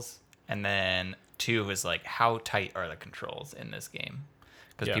levels, and then 2 is like how tight are the controls in this game?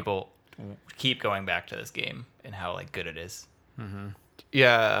 Because Yeah. people keep going back to this game and how like good it is.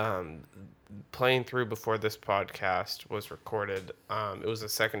 Yeah, playing through before this podcast was recorded, it was the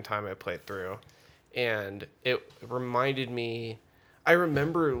second time I played through, and it reminded me. I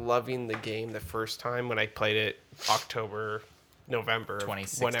remember loving the game the first time when I played it, November, of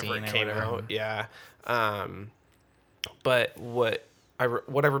 2016 whenever it or came whatever. out. Yeah, but what I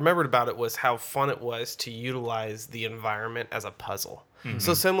remembered about it was how fun it was to utilize the environment as a puzzle.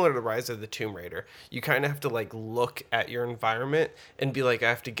 So similar to Rise of the Tomb Raider, you kind of have to like look at your environment and be like, I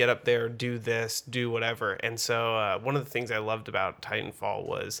have to get up there, do this, do whatever. And so one of the things I loved about Titanfall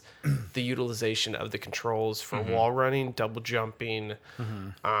was the utilization of the controls for wall running, double jumping,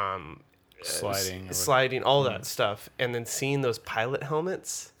 Sliding. sliding, all that stuff, and then seeing those pilot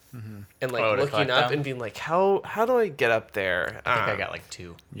helmets. And like Oh, to looking collect up them? and being like, how do I get up there? I think I got like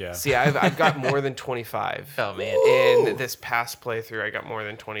 2. Yeah. See, I've got more than 25. Oh man. In this past playthrough, I got more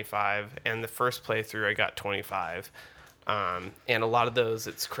than 25, and the first playthrough, I got 25. And a lot of those,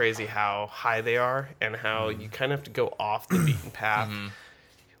 it's crazy how high they are, and how you kind of have to go off the beaten path,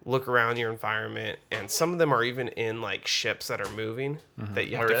 look around your environment, and some of them are even in like ships that are moving that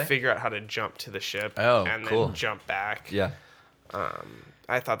you have really? to figure out how to jump to the ship Oh, and cool. then jump back. Yeah.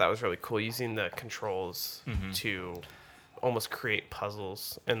 I thought that was really cool using the controls to almost create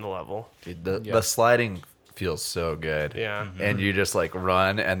puzzles in the level. Dude, the sliding feels so good. Yeah. And you just like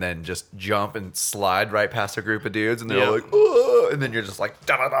run and then just jump and slide right past a group of dudes, and they're Yeah. like, "Whoa," and then you're just like,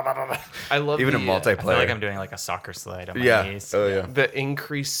 da, da, da, da, da. I love Even the, in I feel multiplayer. like I'm doing like a soccer slide on my Yeah. knees. Oh yeah. the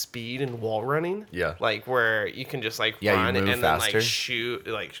increased speed in wall running. Yeah. Like where you can just like Yeah, you run move and then faster. like shoot,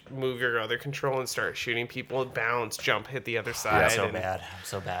 like move your other control and start shooting people, bounce, jump, hit the other side. I'm so and- bad. I'm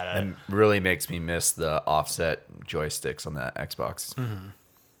so bad at it. And really makes me miss the offset joysticks on that Xbox.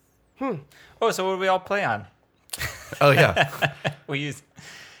 Oh, so what do we all play on? Oh yeah. We use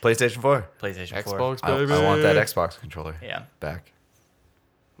PlayStation 4. PlayStation 4. Xbox, I baby. want that Xbox controller Yeah. back.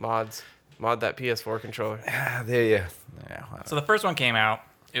 Mod that PS4 controller. Yeah, yeah. So the first one came out.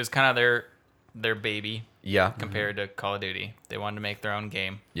 It was kind of their baby Yeah. compared to Call of Duty. They wanted to make their own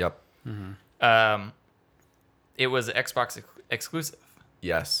game. Yep. It was Xbox exclusive,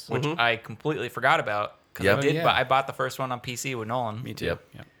 Yes. which I completely forgot about because Yep. I did. Yeah. I bought the first one on PC with Nolan. Me too. Yep.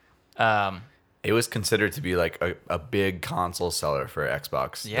 Yep. It was considered to be like a big console seller for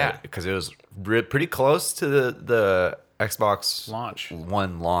Xbox. Yeah. Because it was pretty close to the Xbox Launch.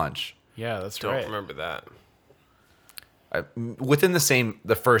 One launch. Yeah, that's Don't right. remember that. Within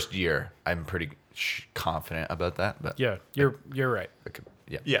the first year, I'm pretty confident about that. But Yeah, you're right.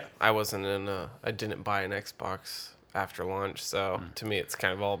 yeah. Yeah. I wasn't in. I didn't buy an Xbox after launch, so to me, it's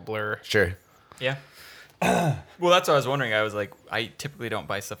kind of all blur. Sure. Yeah. Well, that's what I was wondering. I was like, I typically don't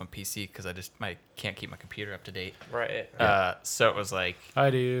buy stuff on PC because I can't keep my computer up to date. Right. So it was like, I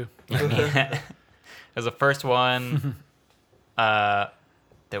do. it was the first one that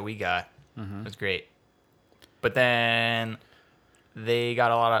we got. It was great. But then they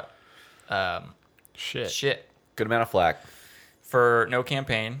got a lot of shit Good amount of flack. for no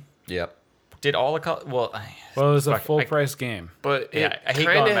campaign. Yep. Did all the Well, it was a full price game. But Yeah, it I hate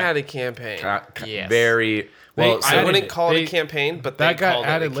kind going of back. had a campaign. Yes. Very well. They I added wouldn't it. call it They- a campaign, but that they got called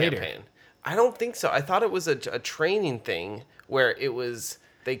added it a later. campaign. I don't think so. I thought it was a training thing where it was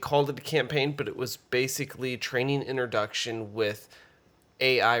they called it a campaign, but it was basically training introduction with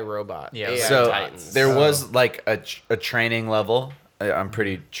AI robot. Yeah, AI so Titans. there was like a training level. I'm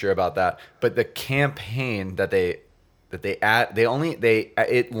pretty sure about that. But the campaign that it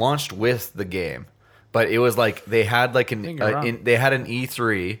launched with the game, but it was like they had like think you're wrong. they had an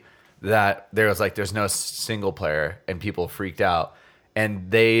E3 that there was like there's no single player and people freaked out.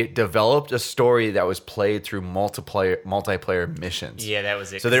 And they developed a story that was played through multiplayer missions. Yeah, that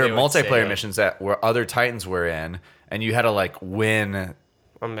was it. So 'cause there were they would multiplayer say- missions that were other Titans were in, and you had to like win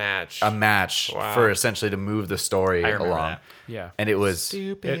a match. a match Wow. for essentially to move the story I remember along. that. Yeah. And it was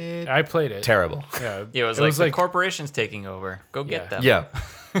I played it. terrible. Yeah. Yeah, it was like the corporation's taking over. Go get Yeah. them.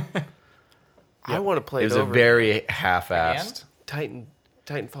 Yeah, I want to play it it was a over. very half-assed.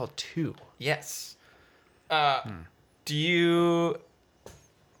 Titanfall 2. Yes. Do you?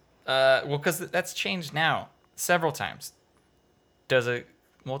 Well, because that's changed now several times. Does a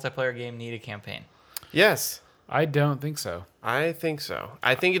multiplayer game need a campaign? Yes. I don't think so. I think so.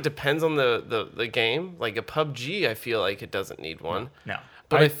 I think it depends on the game. Like a PUBG, I feel like it doesn't need one. No.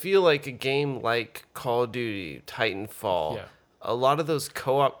 But I feel like a game like Call of Duty, Titanfall, Yeah. a lot of those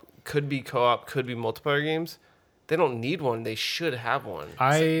could be multiplayer games. They don't need one. They should have one.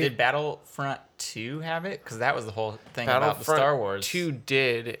 Did Battlefront 2 have it? Because that was the whole thing about the Star Wars. 2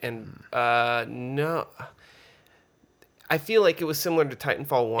 did, and no. I feel like it was similar to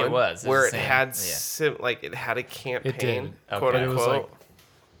Titanfall 1. It was where the it same, had yeah. it had a campaign, did. quote Okay. It was unquote. like-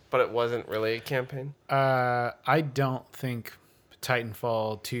 but it wasn't really a campaign. I don't think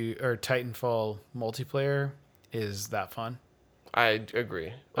Titanfall 2 or Titanfall multiplayer is that fun. I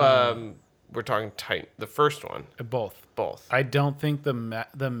agree. We're talking the first one, Both. both. I don't think the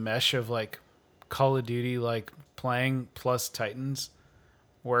mesh of like Call of Duty like playing plus Titans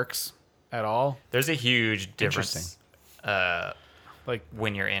works at all. There's a huge difference Like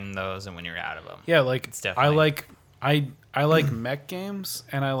when you're in those and when you're out of them. yeah, like It's I definitely- like I like mech games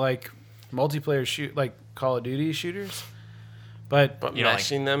and I like multiplayer like Call of Duty shooters. But But You know, like,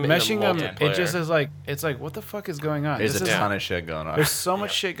 meshing them, meshing in them, a it multiplayer. just is like it's like what the fuck is going on? There's This a is- ton of shit going on. There's so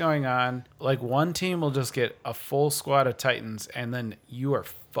much shit going on. Like one team will just get a full squad of Titans, and then you are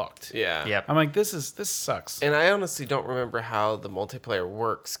fucked. Yeah. Yep. I'm like, this sucks. And I honestly don't remember how the multiplayer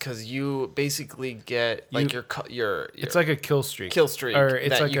works because you basically get like your It's like a kill streak. kill streak or it's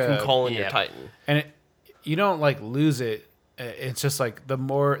that like you can call in your yeah. Titan. and you don't like lose it. It's just like the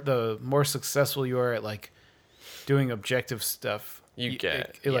more successful you are at like doing objective stuff, You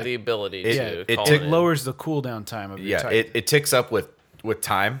get it, like, the ability It- to it call took it in. lowers the cooldown time of your Yeah, Titan. it ticks up with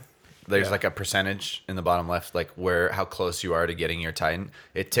time. There's Yeah. like a percentage in the bottom left, like how close you are to getting your Titan.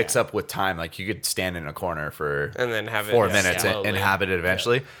 It ticks up with time. Like you could stand in a corner for and then have it 4 minutes and slowly. have it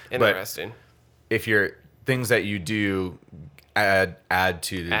eventually. But Interesting. if you're things that you do add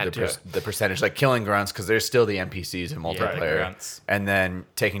to Add to it. the percentage, like killing grunts, because there's still the NPCs in multiplayer, grunts. and then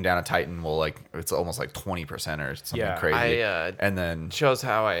taking down a Titan will it's almost like 20% or something Yeah. crazy. I, and then Shows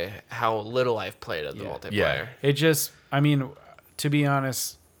how little I've played of the multiplayer. Yeah. It just, I mean, to be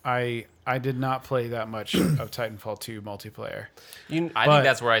honest, I did not play that much of Titanfall 2 multiplayer. I But- think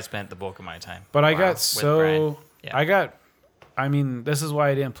that's where I spent the bulk of my time. But I Wow. got With so Brian. Yeah. I mean, this is why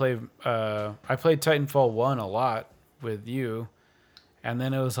I didn't play. I played Titanfall 1 a lot with you, and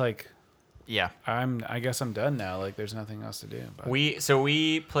then it was like, Yeah. I guess I'm done now. Like, there's nothing else to do. But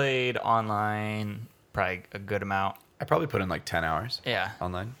We played online probably a good amount. I probably put in like 10 hours Yeah.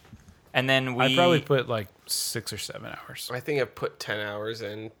 online. And then I probably put like 6 or 7 hours. I think I put 10 hours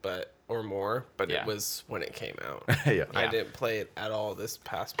in, or more, but Yeah. it was when it came out. Yeah. I Yeah. didn't play it at all this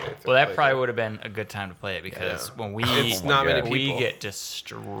past playthrough. Well, that probably would have been a good time to play it because Yeah. when It's not many we people. get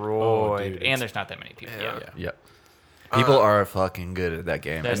destroyed, dude, and there's not that many people. Yeah. Yeah. Yep. People are fucking good at that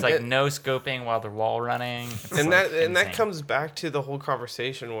game. There's And- like no scoping while they're wall running. It's and like that insane. comes back to the whole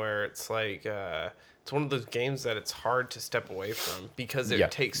conversation where it's like it's it's one of those games that it's hard to step away from because it Yeah,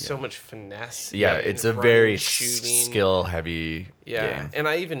 takes so much finesse. Yeah, and it's a running, very shooting. skill heavy Yeah, game. and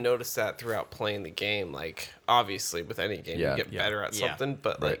I even noticed that throughout playing the game. Like, obviously, with any game, Yeah. you get better at Yeah. something,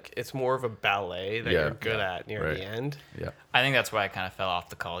 but Right. like, it's more of a ballet that Yeah. you're good at near Right. the end. Yeah. I think that's why I kind of fell off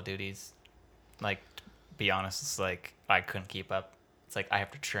the Call of Duties. Like, to be honest, it's like I couldn't keep up. It's like I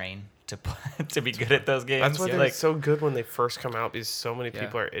have to train to to be good at those games. That's why they're like so good when they first come out because so many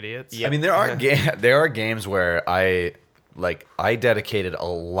people are idiots. Yeah. I mean, there are there are games where I dedicated a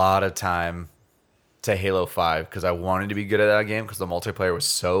lot of time to Halo 5 because I wanted to be good at that game because the multiplayer was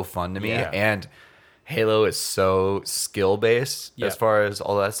so fun to me, Yeah. and Halo is so skill based Yeah. as far as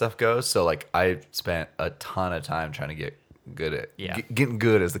all that stuff goes. So like, I spent a ton of time trying to get good at getting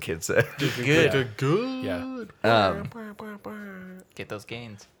good, as the kids say. good. Good. Yeah. Get those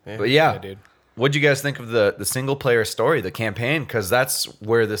gains. But yeah, Yeah, dude. what'd you guys think of the single player story, the campaign? Because that's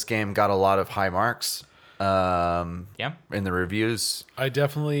where this game got a lot of high marks. Yeah. In the reviews. I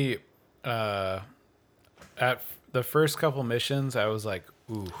definitely, at the first couple missions, I was like,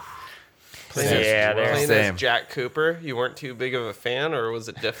 ooh. Yeah, they're- Playing Same. as Jack Cooper, you weren't too big of a fan, or was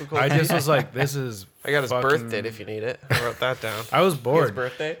it difficult? I just was like, this is. I got his fucking- birth date if you need it. I wrote that down. I was His bored.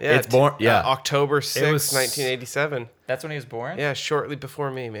 birthday? Yeah, It's born- yeah. October 6th, was- 1987. That's when he was born? Yeah, shortly before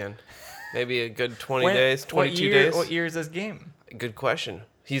me, man. Maybe a good 20 When- days, 22 days. What year is this game? Good question.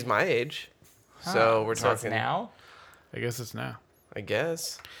 He's my age. Huh. So we're it's talking now? I guess it's now. I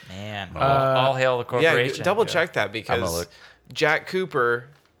guess. Man. all hail the Yeah, corporation. double check that I'ma because look. Jack Cooper,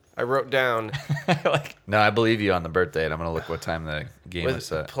 I wrote down like, No, I believe you on the birth date. I'm gonna look what time the game was with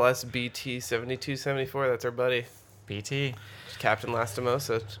set. plus BT 7274. That's our buddy. BT. Captain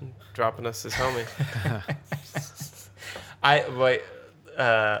Lastimosa dropping us his homie.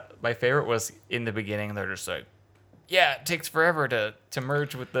 My favorite was in the beginning, they're just like, yeah, it takes forever to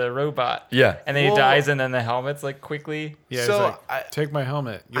merge with the robot. Yeah. And then he Well- dies, and then the helmet's like quickly. Yeah, So, so like, I- take my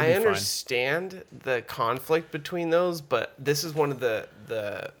helmet. You'll I be fine. understand the conflict between those, but this is one of the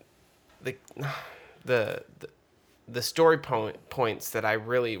story points that I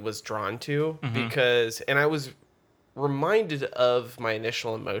really was drawn to because, and I was reminded of my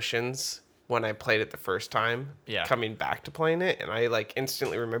initial emotions when I played it the first time. Yeah. Coming back to playing it, and I like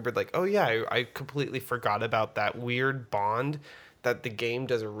instantly remembered like, oh yeah, I completely forgot about that weird bond that the game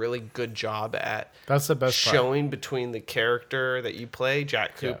does a really good job at. That's the best part. Showing between the character that you play,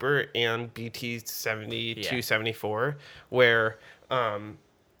 Jack Cooper, and BT 7274, where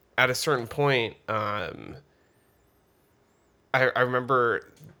at a certain point, I remember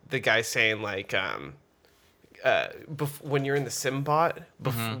the guy saying like, when you're in the Simbot,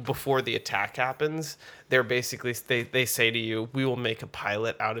 before the attack happens, they're basically they say to you, "We will make a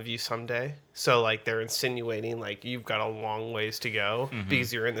pilot out of you someday." So like they're insinuating like you've got a long ways to go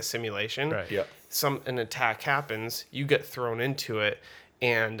because you're in the simulation. Right. Yeah. An attack happens, you get thrown into it,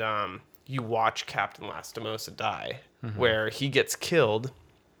 and you watch Captain Lastimosa die, where he gets killed.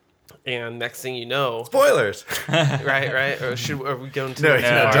 And next thing you know, Spoilers. right? Or are we going to? No, the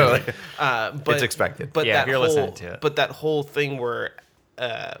no, part? totally. But It's expected. But Yeah, that if you're whole, listening to it. But that whole thing where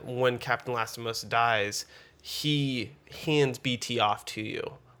when Captain Lastimosa dies, he hands BT off to you.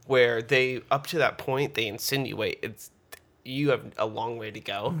 Where they up to that point they insinuate you have a long way to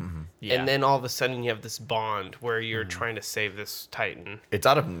go, Yeah. and then all of a sudden you have this bond where you're trying to save this Titan. It's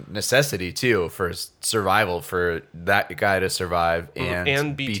out of necessity too for survival, for that guy to survive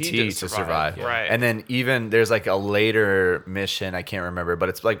and BT to survive. yeah. Right. And then even there's like a later mission, I can't remember, but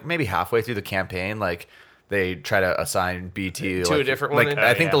it's like maybe halfway through the campaign, like they try to assign BT To a like, different like one?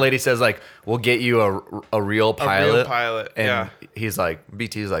 I think the lady says like, we'll get you a real pilot. pilot, and he's like,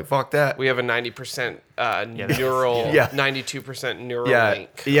 BT's like, fuck that. We have a 90% neural, Yeah. 92% neural yeah,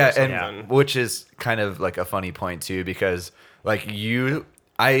 link. or yeah, something. and which is kind of like a funny point too, because like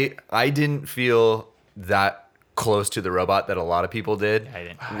I didn't feel that close to the robot that a lot of people did. I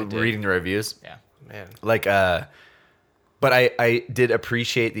didn't. Reading the reviews, Yeah. Man. like but I did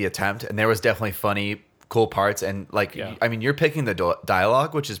appreciate the attempt, and there was definitely funny, cool parts, and like Yeah. I mean, you're picking the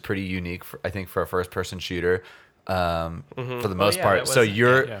dialogue, which is pretty unique I think for a first person shooter, for the most yeah, part. that So was-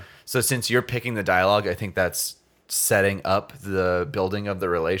 you're yeah. so since you're picking the dialogue, I think that's setting up the building of the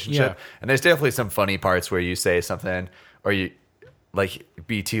relationship. Yeah. And there's definitely some funny parts where you say something, or you like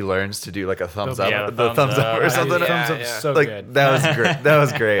BT learns to do like a thumbs up, Yeah, the thumbs up or Yeah, something. yeah. Thumbs up so Like good. that was great. That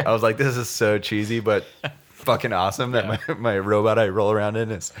was great. I was like, this is so cheesy, but fucking awesome that my robot I roll around in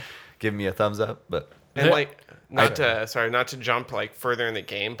is giving me a thumbs up. But And Yeah. like not to jump like further in the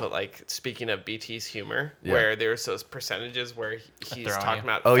game, but like speaking of BT's humor, Yeah. where there's those percentages where he's Throwing talking you.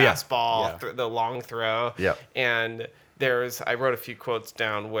 about Oh, yeah. fastball, Yeah. the long throw, Yep. and I wrote a few quotes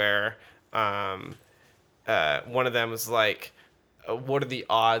down where one of them was like, what are the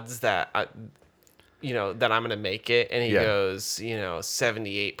odds that that I'm gonna make it? And he goes,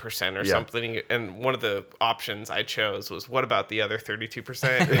 78% or something. And one of the options I chose was, what about the other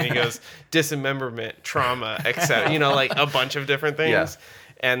 32%? And he goes, dismemberment, trauma, etc. Like a bunch of different things. Yeah.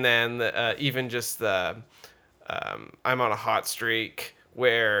 And then even just the I'm on a hot streak,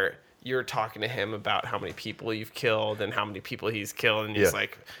 where you're talking to him about how many people you've killed and how many people he's killed, and he's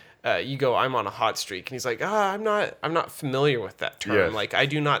like, you go, I'm on a hot streak, and he's like, I'm not familiar with that term. Yeah. Like, I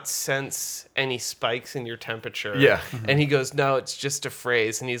do not sense any spikes in your temperature. Yeah. And he goes, no, it's just a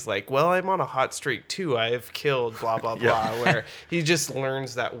phrase. And he's like, well, I'm on a hot streak too. I have killed blah blah blah. Where he just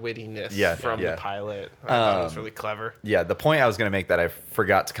learns that wittiness from the pilot. I thought it was really clever. Yeah, the point I was going to make that I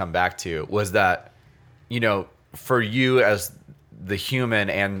forgot to come back to was that, for you as the human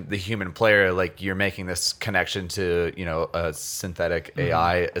and the human player, like, you're making this connection to, a synthetic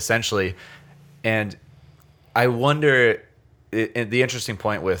AI essentially. And I wonder, the interesting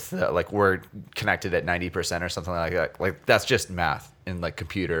point with like, we're connected at 90% or something like that. Like, that's just math in like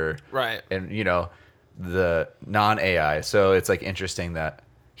computer. Right. And, the non-AI. So it's like interesting that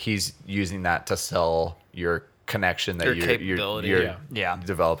he's using that to sell your connection that Your you're capability. Yeah.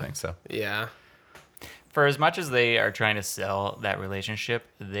 developing. So Yeah. For as much as they are trying to sell that relationship,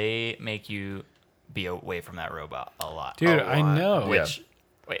 they make you be away from that robot a lot. Dude, A I lot. know. Which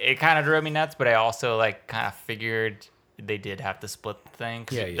it kind of drove me nuts, but I also like kind of figured they did have to split the thing.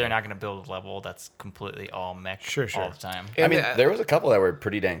 'Cause Yeah. they're not going to build a level that's completely all mech Sure. all the time. I mean, And, there was a couple that were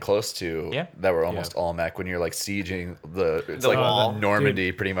pretty dang close to that were almost all mech when you're like sieging it's The like wall.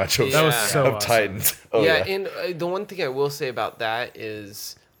 Normandy pretty much of, That was Yeah. so of awesome. Titans. Oh yeah, yeah. and the one thing I will say about that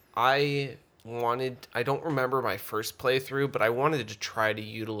is I don't remember my first playthrough, but I wanted to try to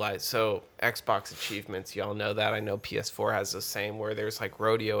utilize, so Xbox achievements, y'all know that. I know PS4 has the same, where there's like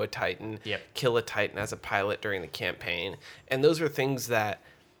rodeo a Titan, kill a Titan as a pilot during the campaign. And those are things that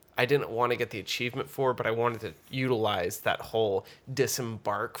I didn't want to get the achievement for, but I wanted to utilize that whole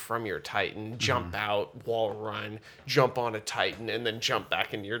disembark from your Titan, jump out, wall run, jump on a Titan, and then jump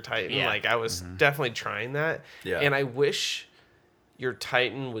back into your Titan. Yeah. Like, I was definitely trying that. Yeah. And I wish your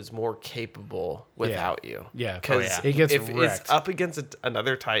Titan was more capable without you. Yeah. Because It gets if wrecked. it's up against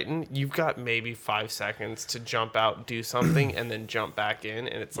another Titan, you've got maybe 5 seconds to jump out, do something, and then jump back in.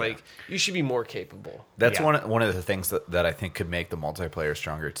 And it's like, you should be more capable. That's Yeah. one of the things that I think could make the multiplayer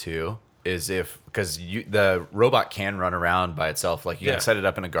stronger too. Is because the robot can run around by itself. Like, you Yeah. can set it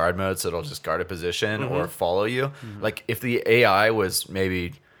up in a guard mode, so it'll just guard a position or follow you. Like, if the AI was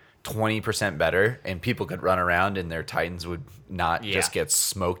maybe 20% better and people could run around and their Titans would not just get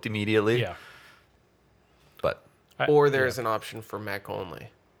smoked immediately. Yeah. But Or there's an option for mech only.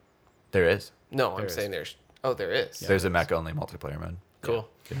 there is. No, I'm saying there is. There's a mech only multiplayer mode. Cool.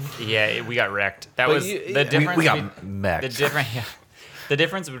 Yeah, we got wrecked. That But was you- the we- difference. We between- got mech. the different the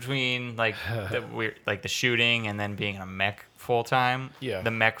difference between like the shooting and then being a mech full time. Yeah.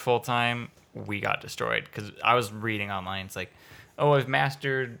 The mech full time, we got destroyed because I was reading online. It's like, oh, I've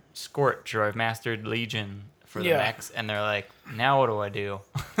mastered Scorch or I've mastered Legion for the Yeah. mechs, and they're like, now what do I do?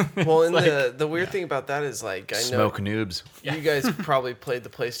 Well, and the weird thing about that is, like, I know Smoke noobs. you guys probably played the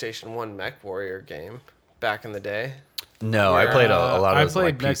PlayStation 1 Mech Warrior game back in the day. No, I played a lot I of those,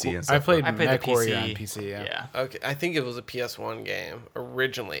 like, played PC and I stuff. played I played Mech the Warrior PC. on PC. Yeah. Okay, I think it was a PS1 game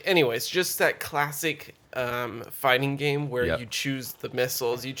originally. Anyways, just that classic fighting game where Yep. you choose the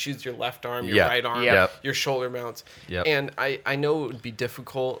missiles, you choose your left arm, your Yep. right arm, Yep. your shoulder mounts. Yep. And I know it would be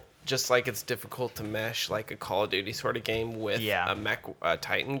difficult, just like it's difficult to mesh like a Call of Duty sort of game with Yeah. a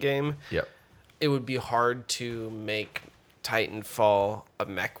Titan game. Yep. It would be hard to make Titanfall a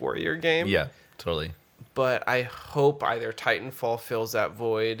Mech Warrior game. Yeah, totally. But I hope either Titanfall fills that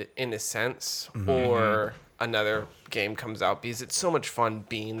void in a sense, or another game comes out, because it's so much fun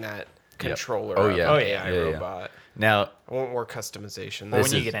being that controller Oh, of yeah. an Oh, yeah. AI Yeah, yeah. robot. Now, I want more customization. When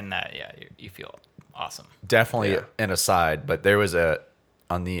This you is- get in that, you feel awesome. definitely Yeah. an aside, but there was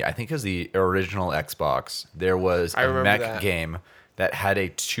on the, I think it was the original Xbox, there was I a remember mech that. game that had a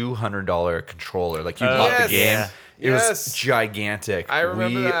 $200 controller. Like, you bought yes. the game. Yeah. It was Yes. gigantic. I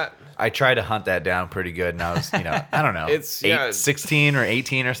remember that. I tried to hunt that down pretty good, and I was, I don't know, It's- yeah. 16 or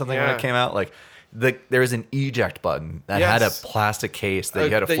 18 or something when Yeah. it came out. Like, there was an eject button that had a Yes. plastic case that you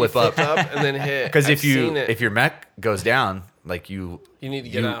had to That flip up. and then hit. Because I've seen it. if your mech goes down, like You need to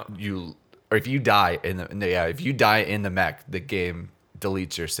get out. or if you die if you die in the mech, the game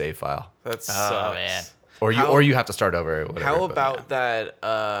deletes your save file, That sucks. man. or you have to start over. Or whatever, How but- about that?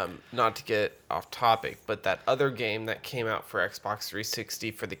 Not to get off topic, but that other game that came out for Xbox 360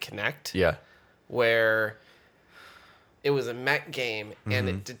 for the Kinect, yeah, where it was a mech game, and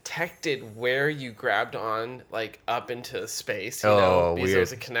it detected where you grabbed on, like, up into space, you know, because it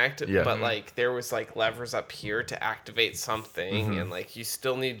was a Kinect, Yeah. but, like, there was, like, levers up here to activate something, and, like, you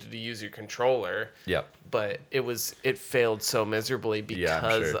still needed to use your controller. Yep. But it failed so miserably Yeah, I'm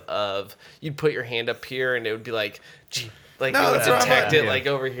because sure. of, you'd put your hand up here, and it would be like, "Gee," like, No, it would that's wrong detect button. it, like,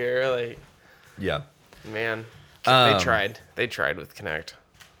 over here, like, Yeah. man. Um, They tried with Kinect.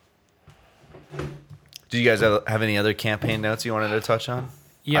 Do you guys have any other campaign notes you wanted to touch on?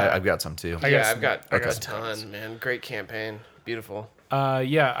 Yeah. I've got some too. I Yeah, got I've got okay. a ton, man. Great campaign. Beautiful.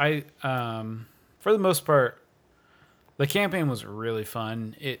 Yeah, for the most part, the campaign was really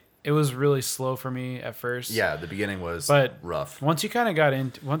fun. It was really slow for me at first. Yeah, the beginning was But rough. Once you kind of got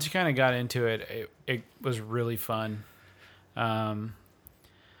into it, it was really fun. I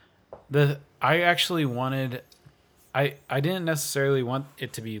actually wanted, I didn't necessarily want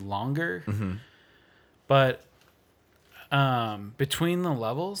it to be longer, but between the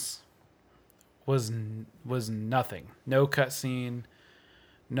levels was nothing. No cutscene.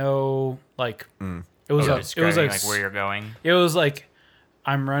 No, like it was Describing, like where you're going. it was like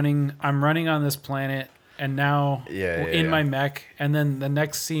I'm running on this planet, and now in my mech, and then the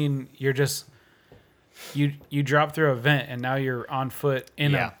next scene you're just you drop through a vent, and now you're on foot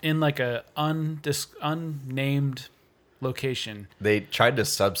in like a unnamed location. They tried to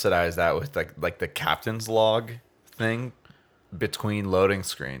subsidize that with like the captain's log thing between loading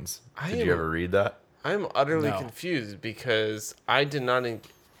screens. Did you ever read that? I'm utterly No. confused because I did not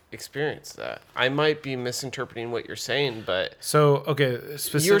experience that. I might be misinterpreting what you're saying, but So okay,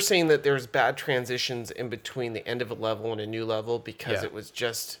 you're saying that there's bad transitions in between the end of a level and a new level because Yeah. it was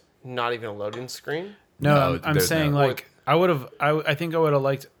just not even a loading screen? No, No, I'm there's saying no- like I think I would have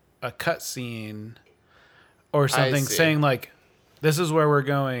liked a cutscene or something see. saying like, "This is where we're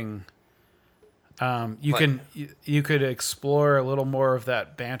going." You could explore a little more of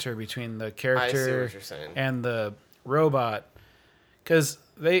that banter between the I see character what you're saying. and the robot, because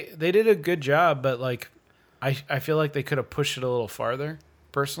they did a good job, but like I feel like they could have pushed it a little farther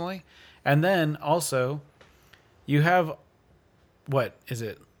personally. And then also, you have what is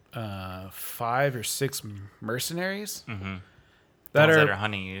it? 5 or 6 mercenaries that Ones are, that are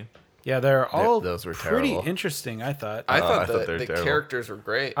hunting you. they're all those were pretty terrible. interesting. I thought. I I thought thought they were the terrible. characters were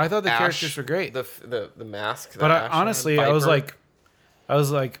great. I thought the Ash, characters were great. The mask. But that Ash had, honestly, I was Viper.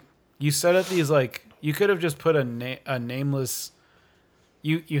 like, you set up these like you could have just put a nameless.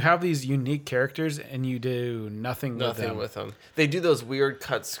 You have these unique characters and you do nothing nothing with with them. They do those weird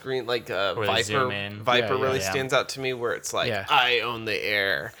cut screen, like they Viper. zoom in. Viper Yeah, really yeah. stands out to me, where it's like Yeah. I own the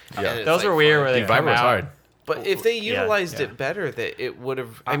air. Yeah. And it's, Those like, are weird fun. where they Dude, come Viper was out. hard. But if they Yeah, utilized yeah. it better, that it would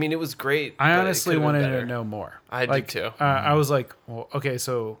have. I mean, it was great. I but it honestly could have been wanted better. to know more. I did too. I was like, well, okay,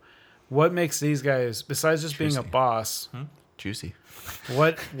 so what makes these guys, besides just being a boss, Juicy.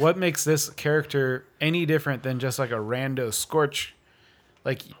 what makes this character any different than just like a rando Scorch?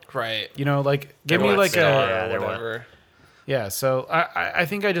 Like, Right. you know, like give Or me like Star a Yeah, or there was. whatever. yeah. So I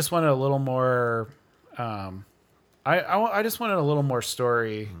think I just wanted a little more. I just wanted a little more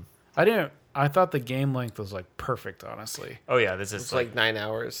story. I thought the game length was like perfect, honestly. Oh yeah, this is It's like 9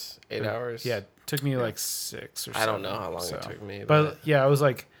 hours, 8 hours. Yeah, it took me like 6 or. I don't 7, know how long so. it took me, But yeah, I was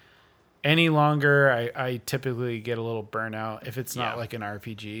like, any longer, I typically get a little burnout if it's not Yeah. like an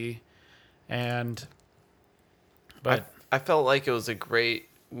RPG, and. But I felt like it was a great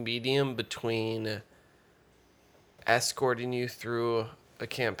medium between escorting you through a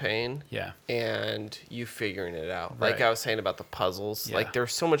campaign yeah, and you figuring it out. Like Right. I was saying about the puzzles, Yeah. like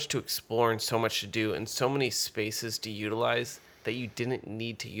there's so much to explore and so much to do and so many spaces to utilize that you didn't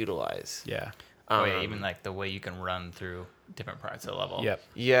need to utilize. yeah, oh, yeah, even like the way you can run through different parts of the level. yep.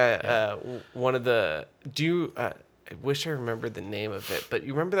 Yeah, one of the I wish I remembered the name of it, but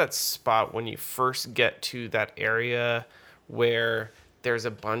you remember that spot when you first get to that area where there's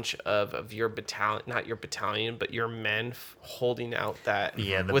a bunch of your battalion, not your battalion, but your men holding out that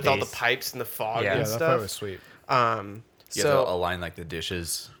Yeah, the with all the base. pipes and the fog Yeah. Yeah, and that part stuff. was sweet. You have So to align like the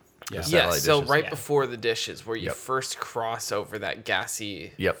dishes. Yeah. the yes, satellite so dishes. right Yeah. before the dishes, where you Yep. first cross over that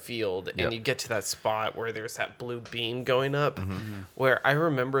gassy Yep. field, and Yep. you get to that spot where there's that blue beam going up, Mm-hmm. where I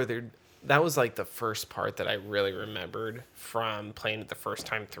remember that was like the first part that I really remembered from playing it the first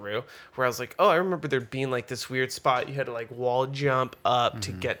time through, where I was like, oh, I remember there being like this weird spot you had to like wall jump up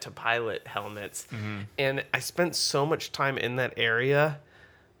to get to pilot helmets, and I spent so much time in that area,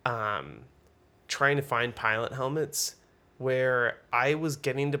 trying to find pilot helmets, where I was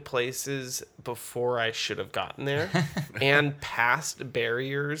getting to places before I should have gotten there and past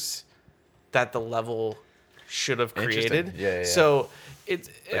barriers that the level should have Interesting. created. Yeah. So it's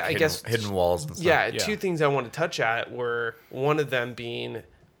I guess hidden walls and stuff. yeah, Yeah. two things I want to touch at were one of them being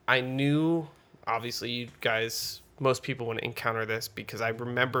I knew obviously you guys most people wouldn't encounter this because I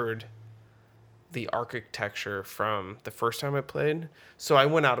remembered the architecture from the first time I played. So I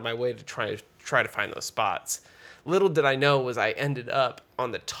went out of my way to try to find those spots. Little did I know was I ended up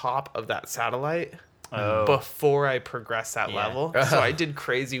on the top of that satellite before I progressed that Yeah. level. So I did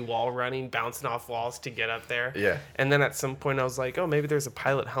crazy wall running, bouncing off walls to get up there. Yeah. And then at some point I was like, oh, maybe there's a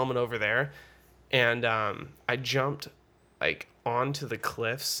pilot helmet over there. And I jumped like onto the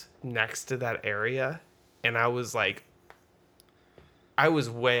cliffs next to that area. And I was like, I was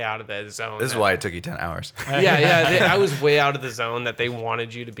way out of that zone. This is why it took you 10 hours. I was way out of the zone that they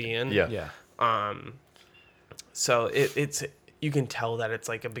wanted you to be in. Yeah. So it's you can tell that it's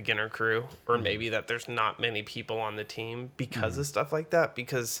like a beginner crew, or maybe that there's not many people on the team because of stuff like that.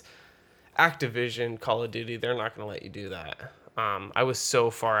 Because Activision, Call of Duty, they're not going to let you do that. I was so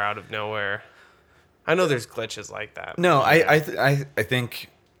far out of nowhere. I know there's glitches like that. No, I think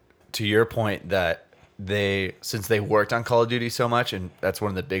to your point that since they worked on Call of Duty so much, and that's one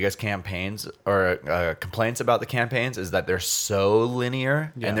of the biggest campaigns or complaints about the campaigns is that they're so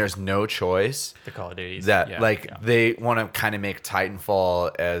linear Yeah. and there's no choice. The Call of Duties. That Yeah. they want to kind of make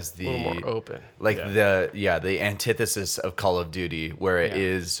Titanfall as a little more the open. like Yeah. the antithesis of Call of Duty where it Yeah.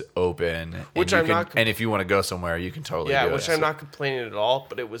 is open, Which and I'm you not can, and if you want to go somewhere you can totally Yeah, do which it. I'm not complaining at all,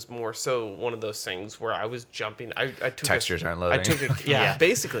 but it was more so one of those things where I was jumping. I took Textures aren't I loading. took a, Yeah.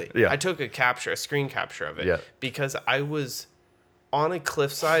 basically. Yeah. I took a screen capture of it Yeah. because I was on a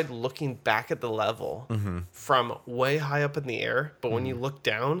cliffside looking back at the level Mm-hmm. from way high up in the air, but when you look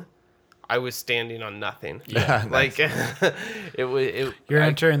down, I was standing on nothing. Yeah, Like it was. You're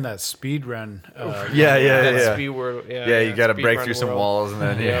entering that speed run. yeah. Speed world. Yeah, you got to speed break run through some world. walls, and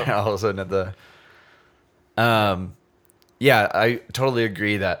then Yeah. all of a sudden at the, yeah, I totally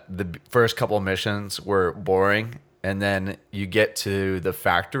agree that the first couple missions were boring, and then you get to the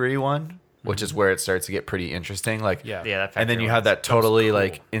factory one, which is where it starts to get pretty interesting. Like, Yeah. Yeah, that and then factory you one. have that totally cool.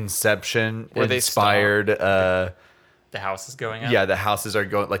 like Inception Where they inspired. The house is going up. Yeah, the houses are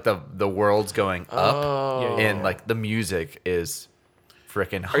going like the world's going up, Oh. Yeah. and like the music is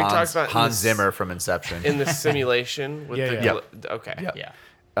freaking you talking Hans, about in Hans this- Zimmer from Inception. In the simulation with Yeah, the yeah. okay. Yeah.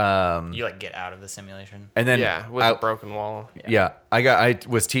 Yeah. You like get out of the simulation. And then Yeah, with I- a broken wall. Yeah, I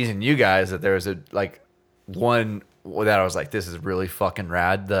was teasing you guys that there was a like one that I was like, this is really fucking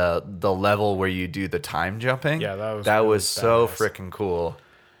rad. The level where you do the time jumping. Yeah, that was that really was so badass. freaking cool.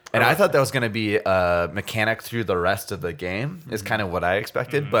 And I thought that was gonna be a mechanic through the rest of the game. Is kind of what I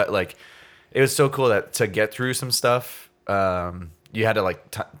expected, but like, it was so cool that to get through some stuff, you had to like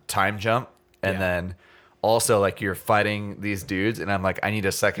time jump, and Yeah. then also like you're fighting these dudes, and I'm like, I need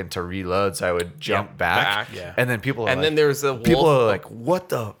a second to reload, so I would jump back. Yeah. And then people, are And like, then there's a wolf. people are like, what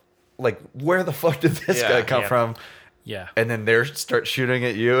the, like, where the fuck did this Yeah, guy come yeah. from? Yeah. And then they start shooting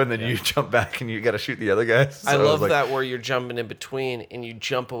at you, and then you jump back, and you got to shoot the other guys. So I was love like, that where you're jumping in between and you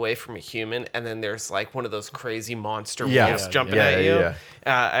jump away from a human, and then there's like one of those crazy monster Yeah. wolves Yeah, jumping yeah, at yeah, you. yeah.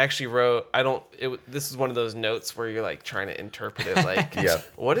 I actually wrote. This is one of those notes where you're like trying to interpret it. Like, Yeah.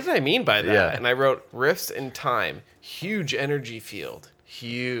 what did I mean by that? Yeah. And I wrote rifts in time, huge energy field,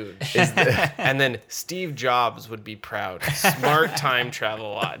 huge. And then Steve Jobs would be proud. Smart time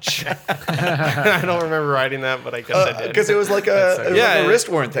travel watch. I don't remember writing that, but I guess I did. because it was like a wrist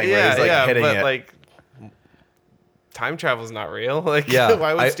worn thing where he's like hitting but it. like time travel's not real. Like, Yeah,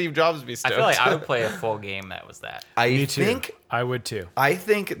 why would I- Steve Jobs be I stoked? feel like I would play a full game that was that. I too. think I would too. I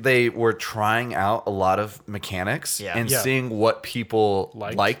think they were trying out a lot of mechanics Yeah. and Yeah. seeing what people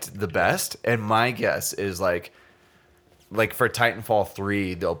Liked. liked the best. And my guess is like for Titanfall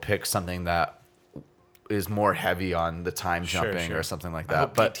 3, they'll pick something that is more heavy on the time jumping sure. or something like I that.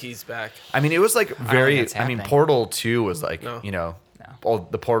 hope But BT's back. I mean, it was like very. that's I mean, happening. Portal 2 was like No. all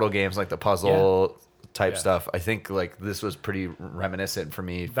the Portal games, like the puzzle type Yeah. stuff. I think like this was pretty reminiscent for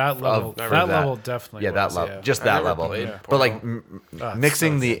me. That of- level, of that level definitely. Yeah, that was, level, yeah. just I that never level. played Yeah. But like it's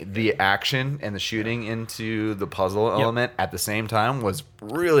mixing so the action and the shooting into the puzzle element at the same time was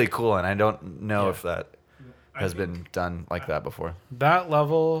really cool, and I don't know Yeah. if that has been done like that before. that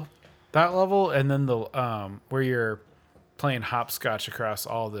level, and then the where you're playing hopscotch across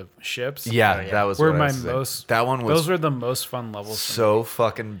all the ships. Yeah, yeah. that was were what I my was saying. most. That one was Those were the most fun levels. for me. so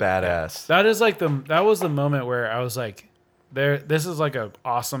fucking badass. That is like that was the moment where I was like, this is like a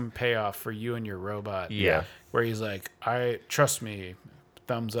awesome payoff for you and your robot. Yeah. Where he's like, trust me,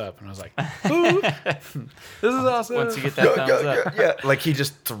 thumbs up, and I was like, "Ooh, this is awesome." Once you get that thumbs up. Yeah, like he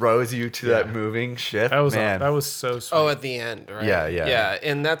just throws you to that moving ship. that was Man. that was so sweet. Oh, at the end, right? Yeah.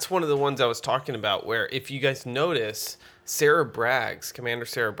 And that's one of the ones I was talking about where if you guys notice, Sarah Braggs, Commander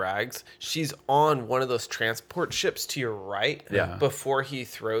Sarah Braggs, she's on one of those transport ships to your right Yeah. before he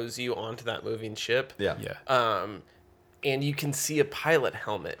throws you onto that moving ship. Yeah. yeah. And you can see a pilot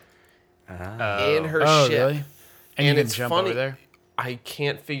helmet Ah. in her Oh, ship. really? And you can it's jump funny. over there. I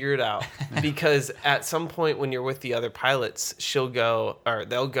can't figure it out because at some point when you're with the other pilots, they'll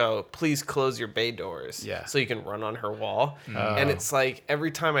go, please close your bay doors. Yeah. So you can run on her wall. And it's like every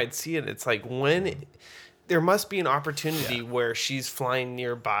time I'd see it, it's like there must be an opportunity where she's flying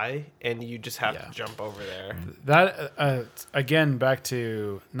nearby and you just have to jump over there. That again, back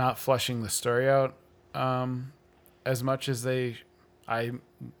to not fleshing the story out as much as I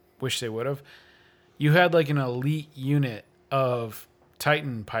wish they would have. You had like an elite unit of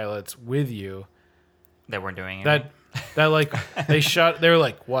Titan pilots with you That weren't doing anything. that like they were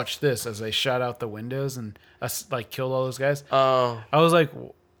like, watch this, as they shot out the windows and like killed all those guys. Oh. I was like,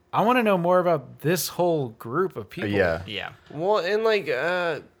 I want to know more about this whole group of people. Yeah. Yeah. Well, and like,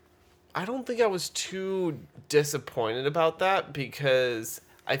 I don't think I was too disappointed about that because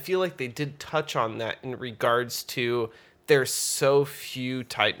I feel like they did touch on that in regards to there's so few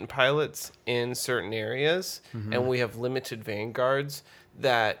Titan pilots in certain areas and we have limited vanguards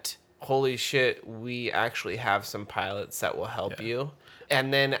that holy shit, we actually have some pilots that will help you.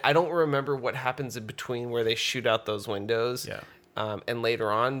 And then I don't remember what happens in between where they shoot out those windows and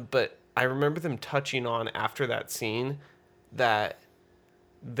later on, but I remember them touching on after that scene that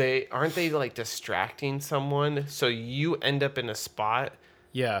they like distracting someone, so you end up in a spot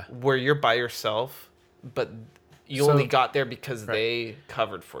where you're by yourself, but you only got there because they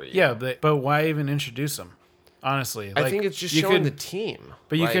covered for you. Yeah, but why even introduce them? Honestly, I think it's just showing the team.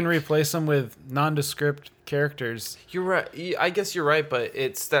 But you can Like, replace them with nondescript characters. You're right. I guess you're right, but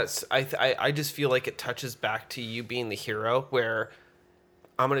I just feel like it touches back to you being the hero. Where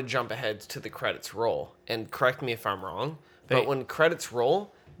I'm gonna jump ahead to the credits roll, and correct me if I'm wrong, but when credits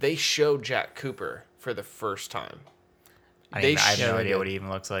roll, they show Jack Cooper for the first time. I have no idea what he even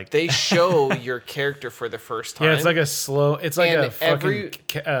looks like. They show your character for the first time. Yeah, it's like a slow. It's like And a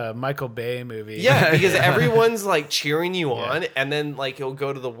fucking Michael Bay movie. Yeah, because everyone's like cheering you on, and then like it'll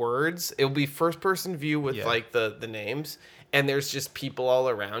go to the words. It'll be first person view with like the names, and there's just people all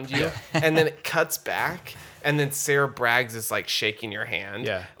around you, and then it cuts back, and then Sarah Braggs is like shaking your hand,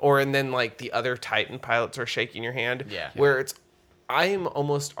 and then like the other Titan pilots are shaking your hand, where I am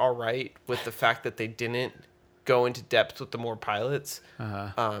almost all right with the fact that they didn't go into depth with the more pilots.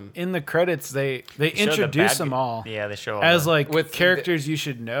 In the credits, they Show the introduce bad them guy- all Yeah, they show all as the- like With characters you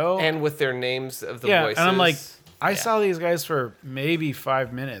should know. And with their names of the yeah, voices. and I'm like, I saw these guys for maybe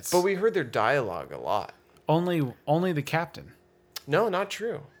 5 minutes. but we heard their dialogue a lot. only the captain. No, not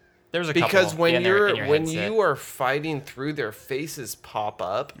true. There's a Because couple when in your when headset. you are fighting through, their faces pop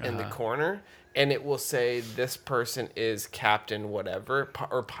up in the corner, and it will say this person is captain whatever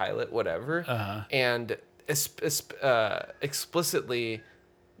or pilot whatever, and explicitly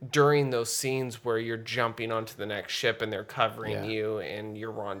during those scenes where you're jumping onto the next ship and they're covering you and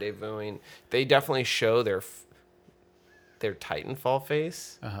you're rendezvousing, they definitely show their Titanfall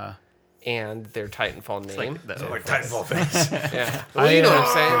face. And their Titanfall name. Like Titanfall face. Yeah. Well, you know what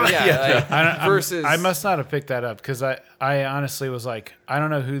I'm saying? Yeah. Like, versus. I must not have picked that up because I honestly was like, I don't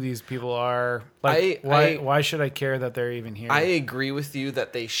know who these people are. Like, why should I care that they're even here? I agree with you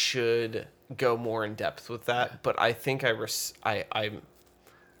that they should go more in depth with that, but I think I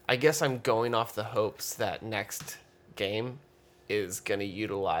guess I'm going off the hopes that next game is going to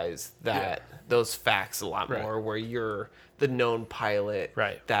utilize those facts a lot more, where you're the known pilot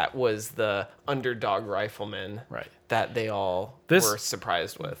that was the underdog rifleman that they all were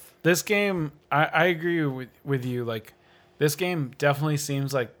surprised with. This game, I agree with you. Like, this game definitely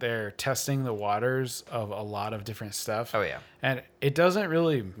seems like they're testing the waters of a lot of different stuff. Oh, yeah. And it doesn't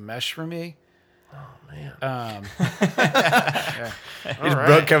really mesh for me. Oh, man. He's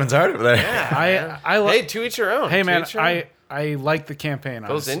broke Kevin's heart over there. I like. Hey, to each your own. Hey, To man, each your own. I like the campaign.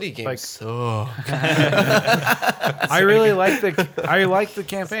 Those honestly. indie games Like, suck. I really like the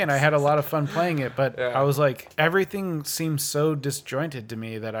campaign. I had a lot of fun playing it, but I was like, everything seems so disjointed to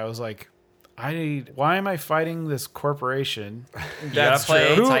me that I was like, why am I fighting this corporation? That's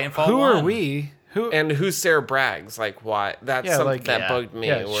play true. Titanfall Who 1. are we? Who? And who's Sarah Braggs? Like, why? That's something that bugged me.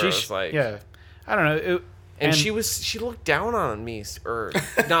 Where I was like, I don't know. And she looked down on me, or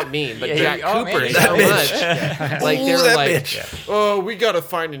not me, but Yeah, Jack oh, Cooper man, so that much. Like they were that like, bitch. "Oh, we got to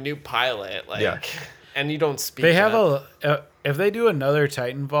find a new pilot." Like, And you don't speak. They have up. if they do another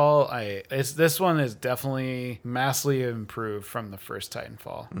Titanfall, this one is definitely massively improved from the first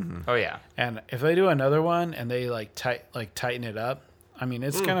Titanfall. Oh yeah. And if they do another one and they tighten it up, I mean,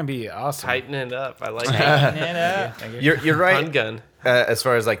 it's gonna be awesome. Tighten it up. I like it. Thank you. You're right. Fun gun. As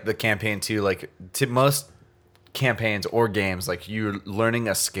far as like the campaign too, like to most campaigns or games, like you're learning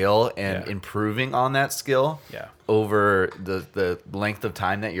a skill and Yeah. improving on that skill Yeah. over the length of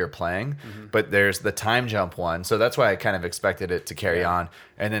time that you're playing. But there's the time jump one, so that's why I kind of expected it to carry on.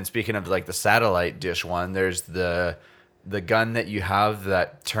 And then speaking of like the satellite dish one, there's the gun that you have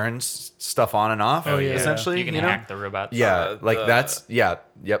that turns stuff on and off. Oh, yeah. Essentially, You can know? hack the robots. Yeah, like the- that's yep.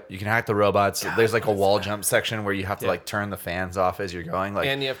 You can hack the robots. There's like a wall jump section where you have to like turn the fans off as you're going. Like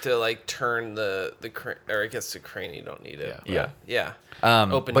And you have to like turn the crane, or I guess the crane you don't need it. Yeah. Yeah. Yeah.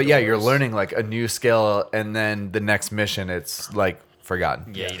 Open but yeah, you're doors. learning like a new skill, and then the next mission, it's like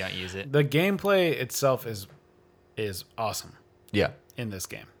forgotten. Yeah, you don't use it. The gameplay itself is awesome Yeah. in this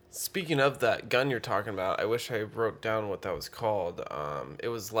game. Speaking of that gun you're talking about, I wish I wrote down what that was called. It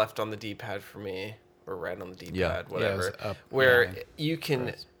was left on the D-pad for me, or right on the D-pad, Yeah. whatever. Yeah, it was up, where yeah. you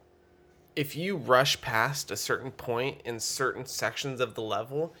can, if you rush past a certain point in certain sections of the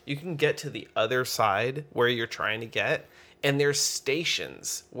level, you can get to the other side where you're trying to get, and there's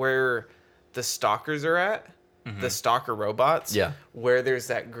stations where the stalkers are at. The stalker robots, Yeah. where there's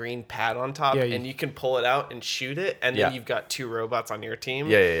that green pad on top, Yeah, and you can pull it out and shoot it, and Yeah. then you've got 2 robots on your team.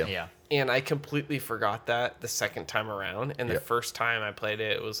 Yeah. Yeah. And I completely forgot that the second time around. And the Yep. first time I played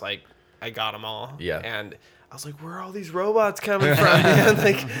it, it was like I got them all. Yeah. And I was like, where are all these robots coming from, man?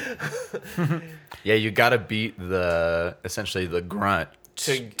 Like Yeah, you got to beat essentially the grunt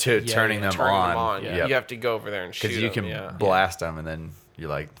to turning them turning on. them on. Yep. You have to go over there and shoot Because you them. can Yeah. blast them, and then you're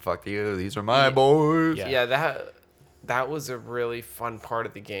like, "Fuck you! These are my boys." Yeah. Yeah, that was a really fun part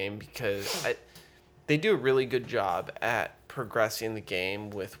of the game because they do a really good job at progressing the game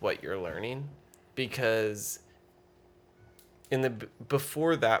with what you're learning, because in the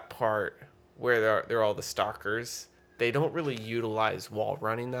before that part where they're all the stalkers, they don't really utilize wall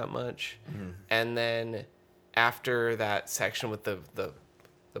running that much. And then after that section with the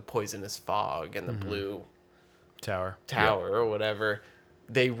poisonous fog and the blue Tower. tower or whatever,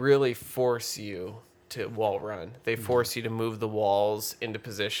 they really force you to wall run. They force you to move the walls into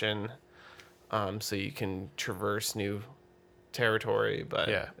position, so you can traverse new territory. But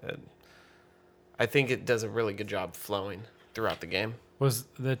Yeah. I think it does a really good job flowing throughout the game. Was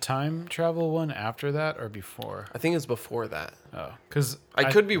the time travel one after that or before? I think it's before that. Oh, because I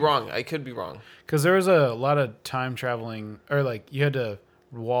could be wrong. I could be wrong. Because there was a lot of time traveling, or like you had to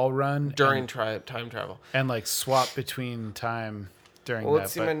wall run During time travel. and like swap between time during Well, that.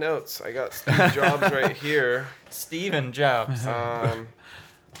 let's see but- my notes. I got Steve Jobs right here. Steven Jobs.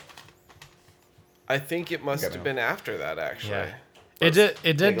 I think it must have been after that, actually. Yeah. It did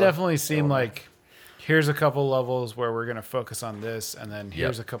take a definitely look. seem Go like here's a couple levels where we're gonna focus on this, and then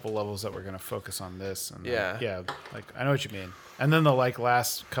here's Yep. a couple levels that we're gonna focus on this. And then- Yeah. yeah, like I know what you mean. And then the like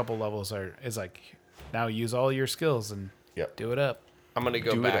last couple levels is like now use all your skills and Yep. do it up. I'm gonna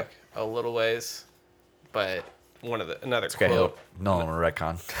go Do it back a little ways, but another Okay, quote. no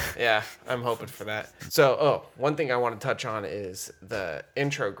retcon. Yeah, I'm hoping for that. So, one thing I want to touch on is the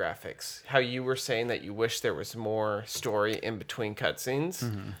intro graphics. How you were saying that you wish there was more story in between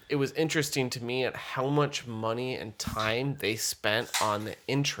cutscenes. It was interesting to me at how much money and time they spent on the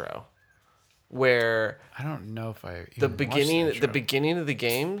intro, where I don't know if I the even watched beginning intro. beginning of the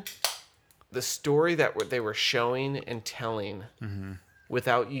game, the story that they were showing and telling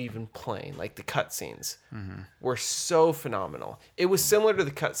without you even playing, like the cutscenes, were so phenomenal. It was similar to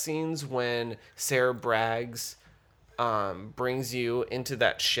the cutscenes when Sarah Braggs brings you into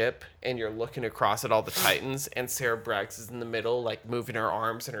that ship and you're looking across at all the Titans, and Sarah Braggs is in the middle, like moving her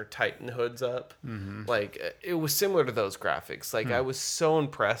arms and her Titan hoods up. Like it was similar to those graphics. Like I was so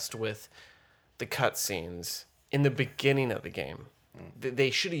impressed with the cutscenes in the beginning of the game. They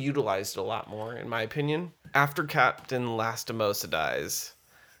should have utilized it a lot more, in my opinion. After Captain Lastimosa dies,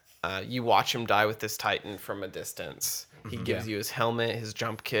 you watch him die with this Titan from a distance. He gives you his helmet, his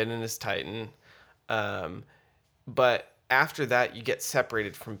jump kit, and his Titan. But after that, you get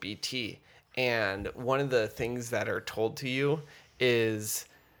separated from BT. And one of the things that are told to you is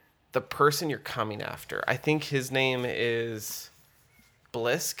the person you're coming after. I think his name is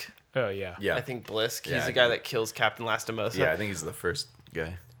Blisk. Oh yeah. Yeah. I think Blisk. He's Yeah, the guy that kills Captain Lastimosa. Yeah, I think he's the first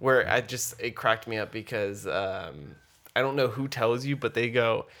guy. Where it cracked me up because I don't know who tells you, but they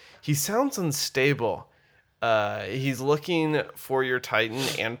go, he sounds unstable. he's looking for your Titan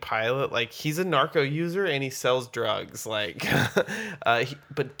and pilot. Like, he's a narco user and he sells drugs. Like,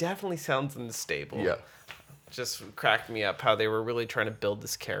 but definitely sounds unstable. Yeah. Just cracked me up how they were really trying to build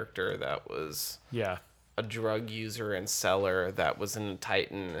this character that was Yeah. a drug user and seller that was in a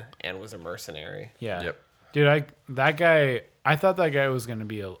Titan and was a mercenary. Yeah. Yep. Dude, I thought that guy was going to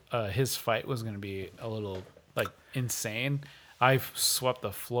be his fight was going to be a little like insane. I swept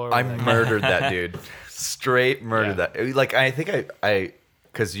the floor. I with that guy. murdered that dude. Straight murdered Yeah. that. Like, I think I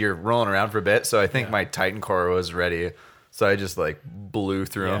because you're rolling around for a bit, so I think my Titan core was ready. So I just like blew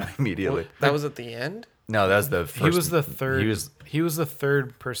through him Yeah. immediately. That was at the end? No, that was the first. He was the third. He He was. was the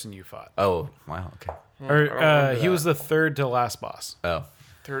third person you fought, Oh wow. Okay. or he was the third to last boss. Oh.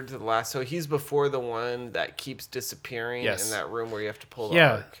 Third to the last. So he's before the one that keeps disappearing Yes. in that room where you have to pull the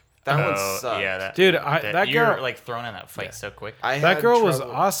Yeah. arc. That one Oh, sucked. yeah, Dude, that you're girl- like thrown in that fight so quick. I That had girl was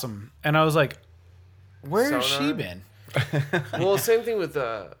trouble- awesome, and I was like, "Where has she Sonar? been?" Well, same thing with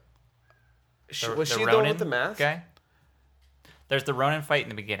The- was the she the one Ronin with the mask? guy? There's the Ronin fight in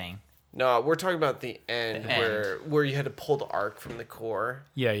the beginning. No, we're talking about the end, The end. where you had to pull the arc from the core,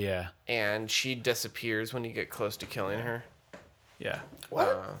 Yeah, yeah, and she disappears when you get close to killing her. yeah.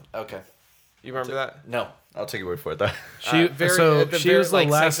 Okay. You remember that? No, I'll take your word for it though. She Very, so at the she very, was the like,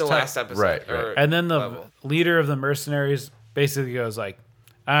 last second to ti- last episode. Right, right. or and then the level. leader of the mercenaries basically goes like,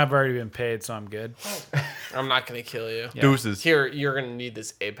 "I've already been paid, so I'm good." I'm not gonna kill you. Yeah. Deuces. Here, you're gonna need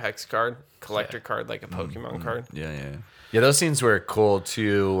this Apex card, collector card, like a Pokemon card. Yeah, yeah. Yeah, those scenes were cool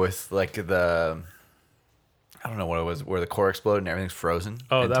too with like the I don't know what it was, where the core exploded and everything's frozen.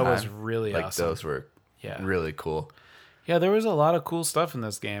 Oh, in that was time. really like awesome. those were Yeah. really cool. Yeah, there was a lot of cool stuff in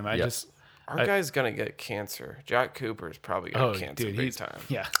this game. I Yeah. just Our guy's gonna get cancer. Jack Cooper's probably got cancer big he's time.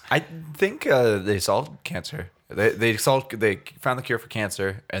 yeah. I think they solved cancer. They found the cure for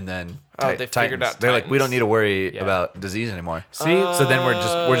cancer, and then Oh, they figured out They're like, we don't Titans. need to worry Yeah. about disease anymore. See, So then we're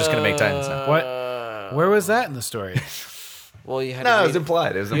just gonna make Titans now. what? Where was that in the story? Well, you had No, to it was read,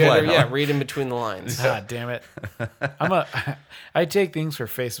 implied. It was you had implied. to, yeah, read in between the lines. God damn it! I take things for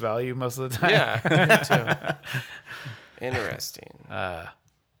face value most of the time. Yeah, me too. Interesting.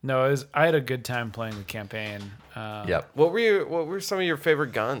 No, I had a good time playing the campaign. Yep. What were some of your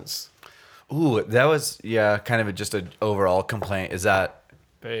favorite guns? Ooh, that was kind of just an overall complaint. Is that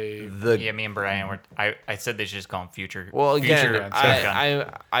They, the Yeah, me and Brian were. I said they should just call him Future. Well, again, Future guns.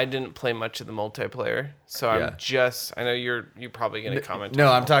 Gun. I didn't play much of the multiplayer, so Yeah. I'm just. I know you're probably gonna comment. No,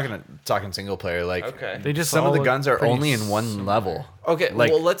 on I'm talking single player. Like, Okay. they just some all of the look guns are pretty only in one similar. level. Okay,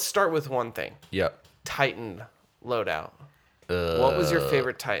 like- well, let's start with one thing. Yep. Titan loadout. What was your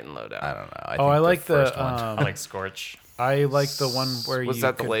favorite Titan loadout? I don't know. Oh, I like first the one. I like Scorch. I like the one where Was you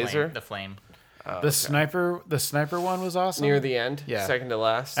that the could- laser? The flame. the sniper. The sniper one was awesome. Near the end, Yeah. second to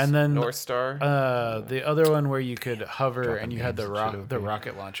last, And then- North Star. the other one where you could hover and you had the beams and shit.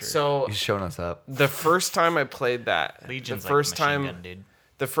 rocket launcher. so He's showing us up. the first time I played that, Legion's the first like the machine time, gun, dude.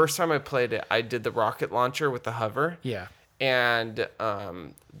 the first time I played it, I did the rocket launcher with the hover. yeah, And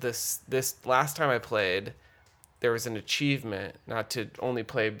this last time I played, there was an achievement, not to only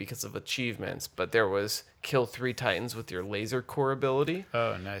play because of achievements, but there was kill 3 Titans with your laser core ability.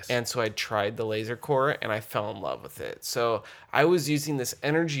 oh nice. And so I tried the laser core and I fell in love with it. So I was using this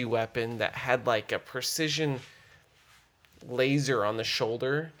energy weapon that had like a precision laser on the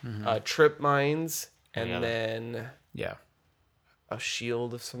shoulder, trip mines, and Yeah. then yeah, a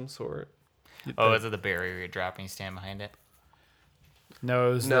shield of some sort. Oh, is it the barrier you're dropping? You stand behind it.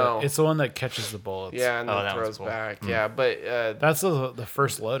 no, No. it's the one that catches the bullets. Yeah, and Oh, then that one's throws cool. back. Yeah, but that's the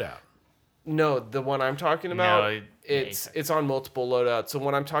first loadout. no, the one I'm talking about, No, it's on multiple loadouts. So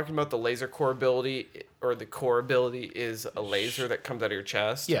when I'm talking about the laser core ability, or the core ability is a laser that comes out of your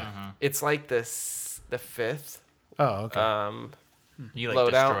chest. Yeah. It's like this the 5th. Oh okay. You like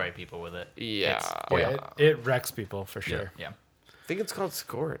Loadout. destroy people with it. Yeah. It's- yeah, it wrecks people for sure. Yeah. I think it's called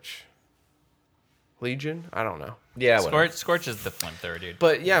Scorch. Legion? I don't know. Yeah. Scorch is the flamethrower, dude.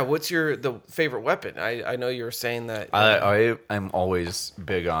 But yeah, what's the favorite weapon? I know you were saying that. I'm always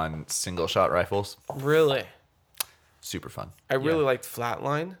big on single shot rifles. Really? Super fun. I really liked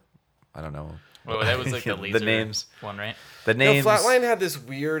Flatline. I don't know. Well, that was like the laser names. one, right? The No, names. Flatline had this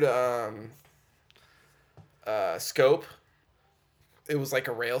weird scope. It was like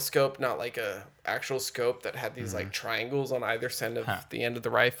a rail scope, not like a actual scope that had these like triangles on either side of the end of the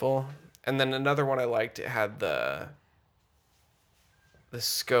rifle. And then another one I liked, it had the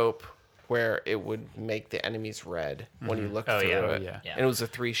scope where it would make the enemies red when you looked Oh, through yeah. it. Yeah. Yeah. And it was a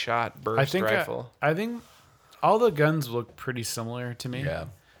 3-shot burst I think rifle. I think all the guns look pretty similar to me. Yeah.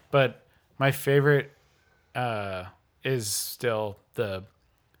 But my favorite is still the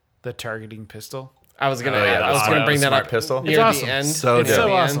targeting pistol. I was gonna. Oh, yeah, I was gonna the bring that smart up. pistol? Near It's awesome. the end. So Near dope. so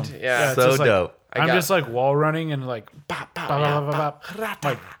the awesome. end. Yeah. it's So just like, dope. I'm got- just like wall running and like, bop, bop, bop, bop,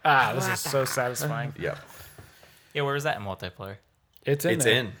 bop, bop. This is so satisfying. Yep. Yeah, where is that in multiplayer? It's in It's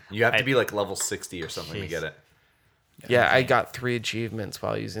there. in. You have to be like level 60 or something to Jeez. get it. Yeah, I got 3 achievements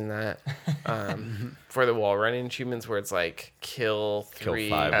while using that for the wall running achievements, where it's like kill 3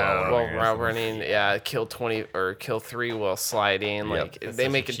 5 while running. Yeah, kill 20 or kill 3 while sliding. Like That's they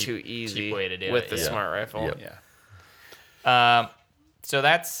such make a it cheap- too easy cheap way to do with it, the yeah. smart rifle. Yep. Yeah. So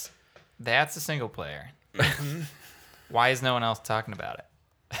that's a single player. Why is no one else talking about it?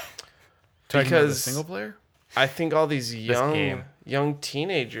 Talking about the Because- single player. I think all these game. young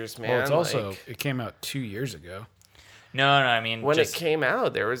teenagers, man. Well, it's also like, it came out 2 years ago. No, I mean when just it came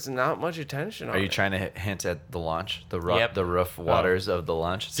out, there was not much attention on Are you it. trying to hint at the launch? The Yep. rough waters of the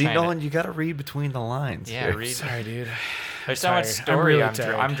launch? See, Trying to- Nolan, you got to read between the lines. yeah, here. read. Sorry, dude. There's so much Tired. story. I'm,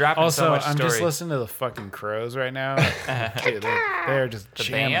 tired. I'm dropping also, so much I'm story. just listening to the fucking Crows right now. Dude, they're just the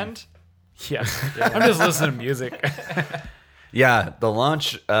jamming. band. Yeah. I'm just listening to music. Yeah, the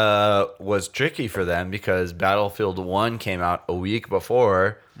launch was tricky for them because Battlefield 1 came out a week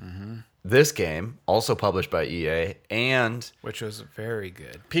before this game, also published by EA, and Which was very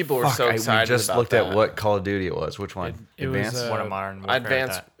good. People were so we excited just about looked that. at what Call of Duty it was. Which one? It was, Advanced? One of Modern Warfare.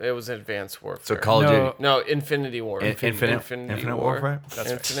 Advanced. It was Advanced Warfare. so Call of No. Duty. No, Infinity War. Infinite Warfare?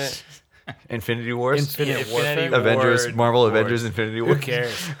 Infinite. Infinity Wars? Infinite Infinity Warfare. Avengers, Ward Marvel Wars. Avengers, Infinity Who War.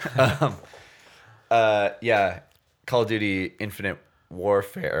 cares? Yeah, Call of Duty Infinite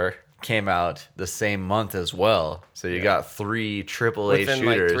Warfare came out the same month as well. So you got 3 AAA Within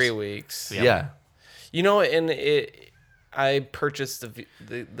shooters. like 3 weeks. Yeah. You know, and I purchased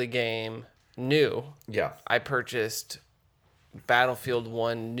the game new. Yeah. I purchased Battlefield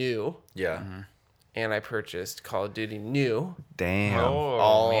 1 new, Yeah. and I purchased Call of Duty new. Damn. Oh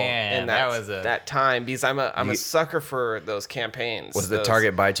all man, in that was a that time because I'm a You- sucker for those campaigns. Was the those-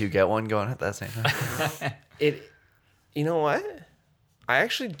 Target buy 2 get 1 going at that same time? It? You know what? I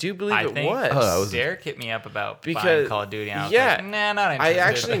actually do believe I it think was. Oh, that was- Derek hit me up about buying Because- Call of Duty. And I was yeah, like, nah, not I interested.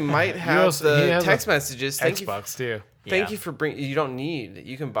 actually might have also- he the has a text messages. Thank you. Xbox too. Thank Yeah. you for bringing. You don't need.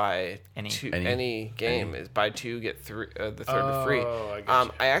 You can buy Any any game is buy 2 get 3 the third for free. I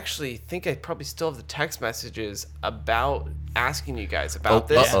gotcha. I actually think I probably still have the text messages about asking you guys about Oh,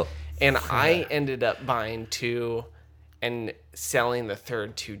 this, uh-oh. and I ended up buying 2 and selling the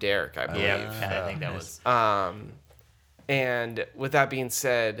third to Derek. I believe. Yeah, and I think that was. And with that being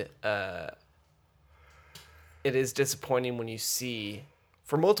said, it is disappointing when you see,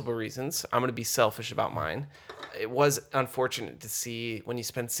 for multiple reasons. I'm going to be selfish about mine. It was unfortunate to see when you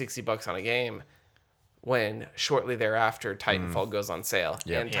spend $60 on a game, when shortly thereafter Titanfall goes on sale.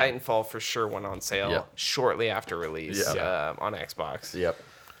 Yep. And Yeah. Titanfall for sure went on sale Yep. shortly after release Yeah. on Xbox. Yep.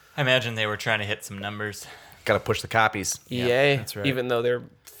 I imagine they were trying to hit some numbers. Got to push the copies. EA, that's right. even though they're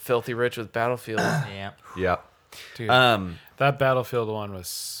filthy rich with Battlefield. Yeah. Yep. Dude, Um, that Battlefield one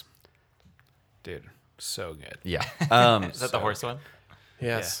was, dude, so good. yeah. Is that the horse one?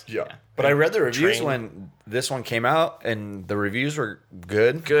 Yes. Yeah. But I read the reviews Train. when this one came out, and the reviews were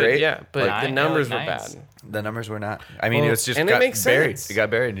good. Good, great. yeah, but Nine, the yeah, numbers like were nines. bad. The numbers were not. I mean, Well, it's just and got it makes buried. sense. It got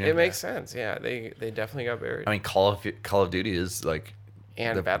buried. Yeah. It makes sense. Yeah, they definitely got buried. I mean, Call of Duty is like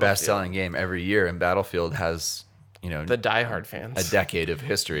And the Battlefield. best-selling game every year, and Battlefield has The diehard fans. a decade of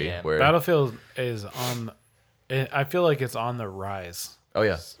history. Yeah. Where Battlefield is on. I feel like it's on the rise. oh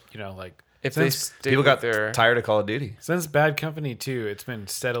yeah, You know, like If they since, stick people with got their tired of Call of Duty. since Bad Company 2, it's been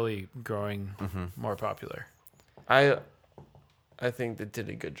steadily growing Mm-hmm. more popular. I think they did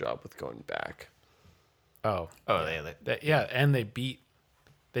a good job with going back. Oh, Oh, yeah, and they beat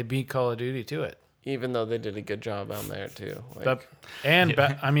Call of Duty to it. Even though they did a good job on there too. Like, That, and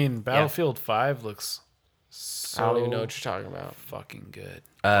I mean, Battlefield 5 looks so I don't even know what you're talking about. fucking good.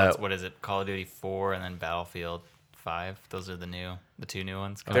 what is it? Call of Duty 4 and then Battlefield 5. Those are the 2 new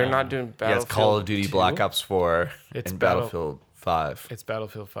ones. They're not doing Yeah, Battlefield. it's Call of Duty 2? Black Ops 4 It's and Battle- Battlefield 5. It's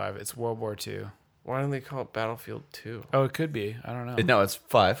Battlefield 5. It's World War 2. Why don't they call it Battlefield 2? Oh, it could be. I don't know. No, it's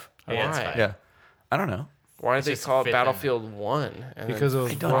 5. Yeah, it's Why? fine. Yeah, I don't know. Why did they just call it fit in. Battlefield 1? And Because it then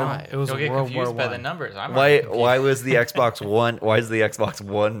was don't World, know. it was Don't get World War confused by the 1. numbers. I'm Why? already confused. Why was the Xbox One? Why is the Xbox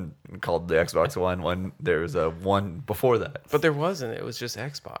One called the Xbox One when there was a one before that? But there wasn't. It was just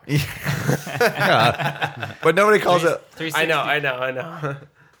Xbox. But nobody calls it 360. I know.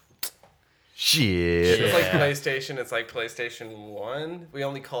 shit. It's like Yeah. PlayStation. It's like PlayStation 1. We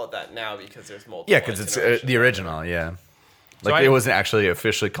only call it that now because there's multiple. Yeah, because it's iterations. the original. Yeah, like I- it wasn't actually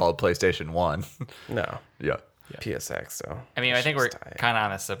officially called PlayStation One. No. yeah. PSX, though. I mean, I think we're Just die. kind of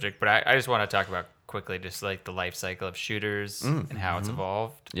on this subject, but I just want to talk about quickly just like the life cycle of shooters and how it's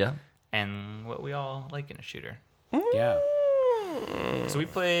evolved. Yeah. and what we all like in a shooter. Yeah. So we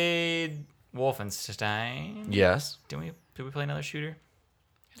played Wolfenstein. Yes. Did we play another shooter?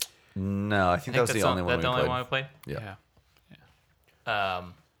 No, I think that was the only one we the only played. one we played. Yeah.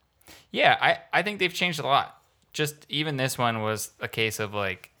 Yeah, I think they've changed a lot. Just even this one was a case of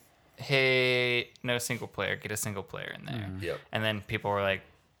like, hey, no single player, get a single player in there. Yep. And then people were like,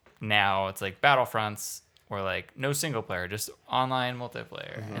 now it's like Battlefronts were like, no single player, just online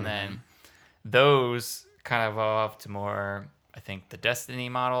multiplayer. And then those kind of evolved to more, I think, the Destiny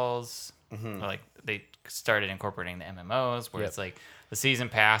models. Like they started incorporating the MMOs where it's like the season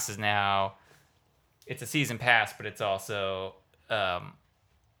pass is now, it's a season pass, but it's also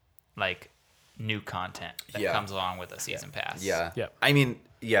like new content that Yeah. comes along with a season pass. Yeah. Yep. I mean,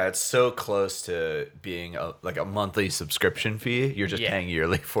 yeah, it's so close to being like a monthly subscription fee. You're just Yeah. paying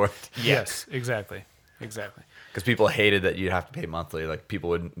yearly for it. Yes, exactly. Because people hated that you'd have to pay monthly. Like people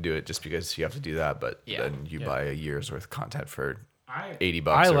wouldn't do it just because you have to do that, but Yeah. then you buy a year's worth of content for I $80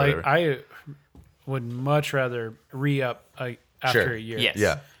 I or like. whatever. I would much rather re-up after Sure. a year. Yes.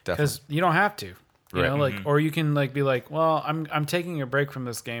 Yeah, definitely. Because you don't have to. You Right. know, like, or you can like be like, well, I'm taking a break from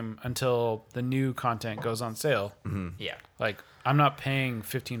this game until the new content goes on sale. Yeah. Like, I'm not paying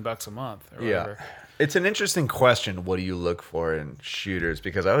 $15 a month or Yeah. whatever. It's an interesting question. What do you look for in shooters?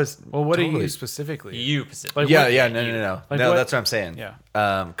 Because I was Well, what do totally- you specifically? You specific. Like, Yeah, what- yeah, no. Like no, what- that's what I'm saying. Yeah.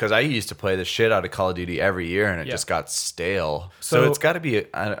 Because I used to play the shit out of Call of Duty every year, and it Yeah. just got stale. So So- it's got to be,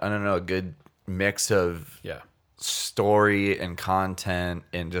 I don't know, a good mix of Yeah. story and content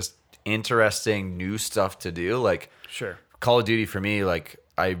and just interesting new stuff to do. Like Sure. Call of Duty for me, like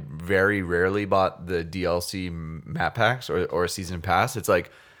I very rarely bought the DLC map packs or a season pass. It's like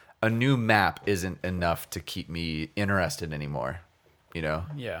a new map isn't enough to keep me interested anymore. You know,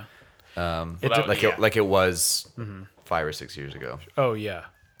 Yeah. like it was 5 or 6 years ago. Oh yeah.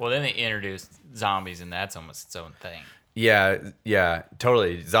 Well, then they introduced zombies, and that's almost its own thing. Yeah,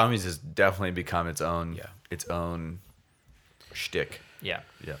 totally. Zombies has definitely become its own shtick. Yeah.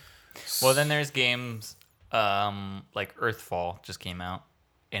 Yeah. Well, then there's games like Earthfall just came out,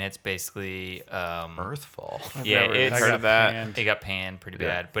 and it's basically Earthfall. yeah, never it's, heard of that. panned. it got panned pretty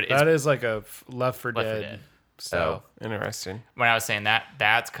bad. But it's, That is like a Left 4 Left 4 Dead. Dead. So Interesting. when I was saying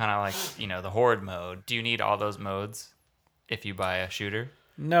that's kind of like the horde mode. Do you need all those modes if you buy a shooter?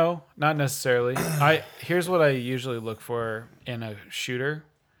 no, not necessarily. Here's what I usually look for in a shooter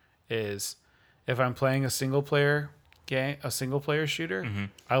is if I'm playing a single player game, a single player shooter,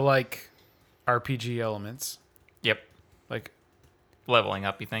 I like RPG elements. Yep. Like Leveling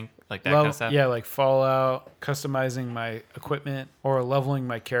up, you think? Like that kind of stuff? yeah, like Fallout, customizing my equipment or leveling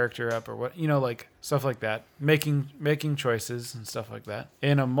my character up or what, like stuff like that. Making choices and stuff like that.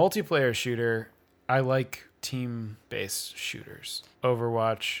 In a multiplayer shooter, I like team-based shooters.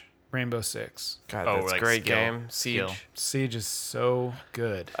 Overwatch, Rainbow Six. God, Oh, that's a like great skill. game. Siege. Skill. Siege is so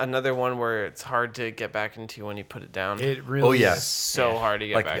good. Another one where it's hard to get back into when you put it down. It really Oh, yeah. is. so hard to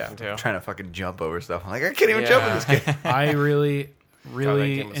get Like back into. trying to fucking jump over stuff. I'm like, I can't even jump in this game. I really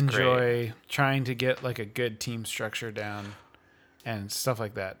game was enjoy trying to get like a good team structure down and stuff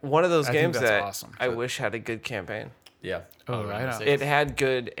like that. One of those I think games that's that awesome. I wish had a good campaign. Yeah. Oh, Rainbow I know. Six. It had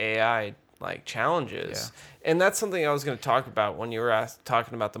good AI like challenges, and that's something I was going to talk about when you were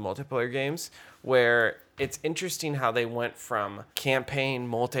talking about the multiplayer games, where it's interesting how they went from campaign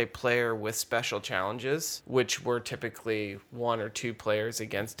multiplayer with special challenges, which were typically 1 or 2 players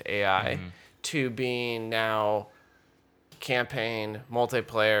against AI, to being now campaign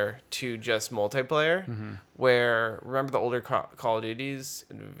multiplayer to just multiplayer. Where remember the older Call of Duties,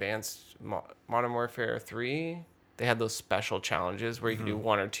 Advanced Modern Warfare 3. They had those special challenges where you can do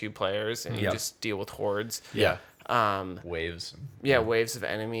 1 or 2 players and you Yep. just deal with hordes. Yeah. Um, Waves. yeah, waves of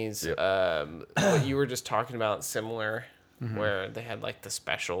enemies. Yep. What you were just talking about, similar, where they had like the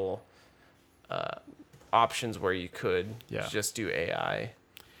special options where you could just do AI.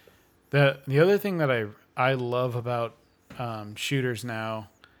 The other thing that I love about shooters now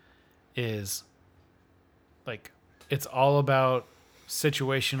is like it's all about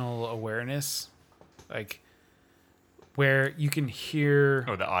situational awareness, like where you can hear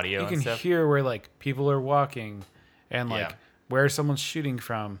Or the audio you and can stuff. hear where like people are walking and like Yeah. where someone's shooting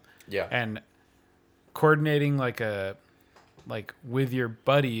from. Yeah. And coordinating like with your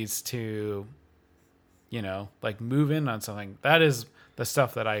buddies to like move in on something. That is the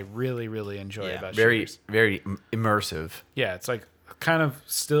stuff that I really, really enjoy Yeah. about Very, shooters. very immersive. Yeah, it's like kind of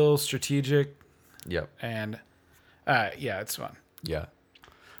still strategic Yep. and yeah, it's fun. Yeah.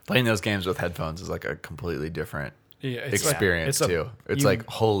 Playing those games with headphones is like a completely different Yeah, experience too. It's you- like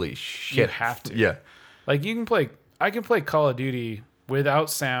holy shit. you have to. Yeah. Like I can play Call of Duty without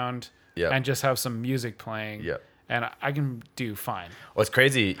sound Yep. and just have some music playing. Yep. And I can do fine. What's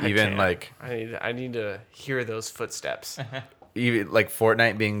crazy, even can't. like I need to hear those footsteps. even like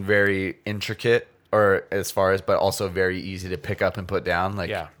Fortnite being very intricate, or as far as, but also very easy to pick up and put down. Like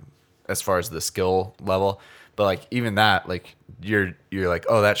Yeah. as far as the skill level. But like even that, like you're like,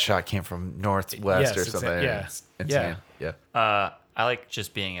 oh, that shot came from northwest Yes, or something. yeah. It's insane. Yeah. I like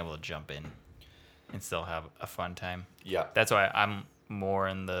just being able to jump in and still have a fun time. Yeah. That's why I'm more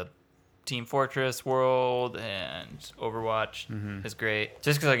in the Team Fortress world, and Overwatch is great.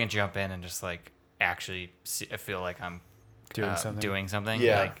 Just because I can jump in and just like actually I feel like I'm Doing something.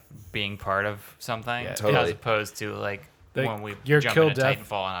 Yeah. like being part of something, Yeah, totally. as opposed to like Like, when we your jump kill into death-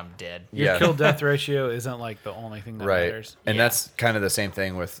 Titanfall and I'm dead. Your Yeah. kill death ratio isn't like the only thing that Right. matters. And Yeah. that's kind of the same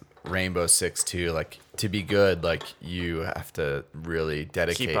thing with Rainbow Six too. Like to be good, like you have to really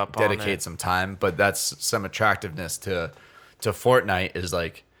dedicate up on it. some time. But that's some attractiveness to Fortnite is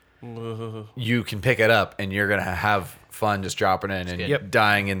like you can pick it up and you're gonna have fun just dropping in and good. Yep.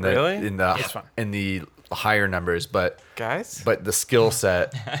 dying in the Really? It's fun. in the higher numbers, but Guys, the skill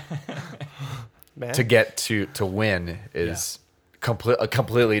set man. to get to win is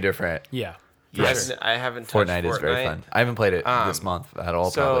completely different. Yeah. Yes. I haven't touched Fortnite is very fun. I haven't played it this month at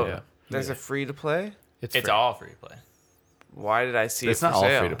all. So Probably. Yeah. there's a free to play. It's free. all free to play. Why did I see It's it for not all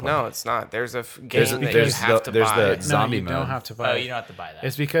sale? free to play. No, it's not. There's a game There's- that there's you have the- to there's buy. the No, zombie you mode. don't have to buy Oh, it. you don't have to buy that.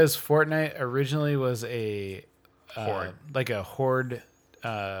 It's because Fortnite originally was a Horde. like a horde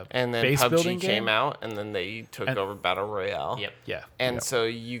and then base building PUBG game. came out, and then they took And- over Battle Royale. Yep. Yeah. And so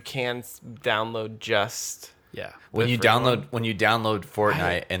you can download just. Yeah. When the you free download one.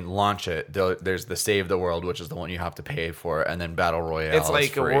 Fortnite and launch it, there's the Save the World, which is the one you have to pay for, and then Battle Royale. It's is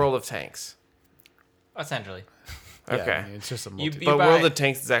like a free. World of Tanks. Essentially. Yeah, Okay. I mean, it's just a multi. You But buy- World of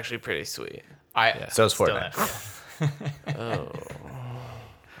Tanks is actually pretty sweet. So is still Fortnite. have-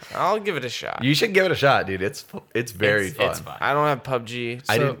 I'll give it a shot. You should give it a shot, dude. It's very it's, fun. It's fun. I don't have PUBG.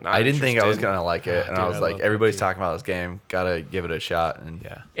 I so didn't. not I didn't think I was interested. gonna like it, and I Dude, was I like, love everybody's PUBG. talking about this game. Gotta give it a shot. And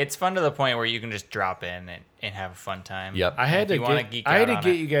yeah. It's fun to the point where you can just drop in and have a fun time. Yep. I had If to you wanna get geek I had out to on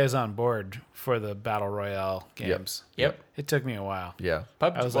get it. you guys on board for the battle royale games. Yep. It took me a while. yeah.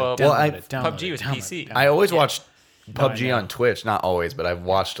 PUBG, I was well, like, Well, download I- it, download PUBG it, was download PC. it, download I it. always watched I PUBG know. on Twitch. Not always, but I've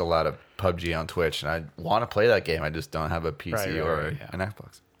watched a lot of PUBG on Twitch, and I want to play that game. I just don't have a PC Right, or right, yeah. an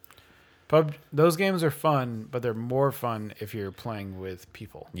Xbox. Those games are fun, but they're more fun if you're playing with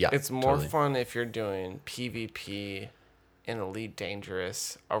people. Yeah, It's more totally. fun if you're doing PvP in Elite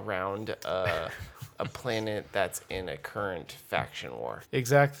Dangerous around a planet that's in a current faction war.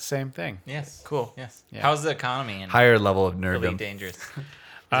 Exact same thing. Yes. Cool. Yes. Yeah. How's the economy in Higher level of Elite nerddom. Dangerous?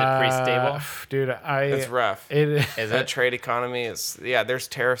 Is it pretty stable? Dude, It's rough. It Is That it? trade economy is there's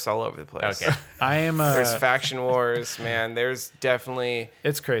tariffs all over the place. Okay. I am There's faction wars, man. There's definitely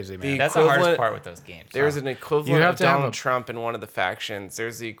it's crazy, man. That's the hardest equivalent- part with those games. there's an equivalent You have of to have Donald a- Trump in one of the factions.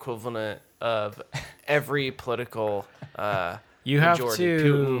 There's the equivalent of every political You have majority. to,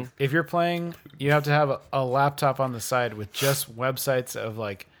 Putin. if you're playing, you have to have a laptop on the side with just websites of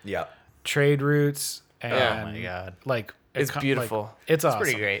like Yeah. trade routes and Yeah. Oh my God. like It's like, beautiful. it's awesome.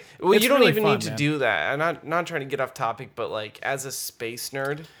 pretty great. Well, It's you don't really even fun, need to man. do that. I'm not trying to get off topic, but like as a space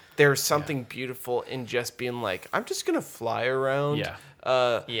nerd, there's something beautiful in just being like, I'm just gonna fly around.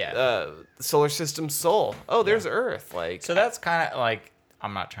 Yeah. Solar system Sol. Oh, there's Earth. Like, So that's kind of like,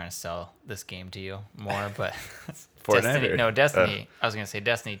 I'm not trying to sell this game to you more, but Fortnite Destiny, or- no, Destiny. I was gonna say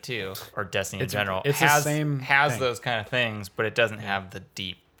Destiny 2 or Destiny in It's- general it's the has same has thing. those kind of things, but it doesn't have the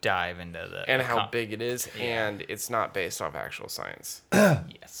deep dive into the and how com- big it is, and it's not based off actual science.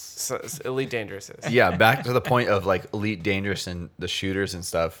 Yes. So Elite Dangerous is. Yeah, back to the point of like Elite Dangerous and the shooters and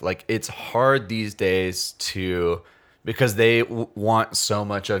stuff. Like it's hard these days to because they want so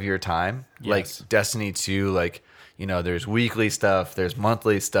much of your time. Yes. Like Destiny 2, like there's weekly stuff, there's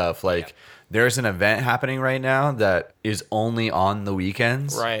monthly stuff. Like there's an event happening right now that is only on the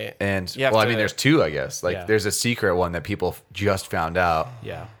weekends. Right. And You have well, I to- mean, there's two, I guess. Like Yeah. there's a secret one that people just found out.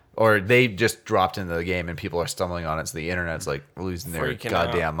 Yeah. Or they just dropped into the game and people are stumbling on it, so the internet's like losing their Freaking out.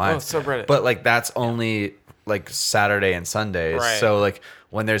 goddamn Oh, minds. subreddit. But like that's only like Saturday and Sundays. Right. So like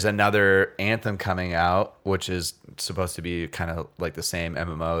when there's another Anthem coming out, which is supposed to be kind of like the same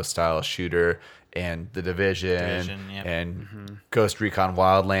MMO style shooter, and the Division, Yep. and Ghost Recon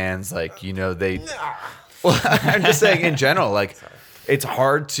Wildlands, like they. Well, I'm just saying in general, like it's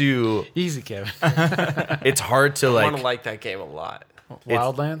hard to Easy, Kevin. it's hard to I want to like like that game a lot.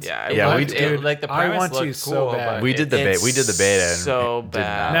 Wildlands. Yeah, Yeah, It we looked- did- it- like the I premise want to looked so cool, bad. but we did the It's we did the beta and so it did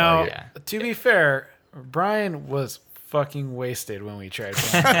bad. not Now, like it. Yeah. to be fair, Brian was fucking wasted when we tried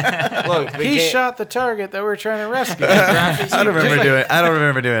playing. Look, the He game- shot the target that we're trying to rescue. graphics. I don't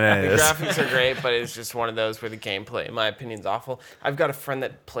remember doing any The of this. graphics are great, but it's just one of those where the gameplay, in my opinion, is awful. I've got a friend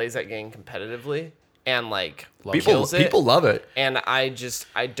that plays that game competitively and like kills it, People love it. and I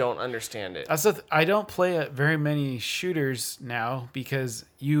don't understand it. That's I don't play very many shooters now because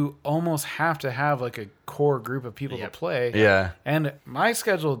you almost have to have like a core group of people to play. Yeah. And my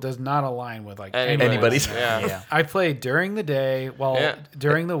schedule does not align with like Anybody's. Yeah. Yeah. I play during the day while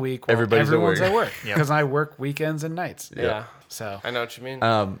during the week while Everybody's at everyone's work. at work Yep. because I work weekends and nights. Yeah. So I know what you mean.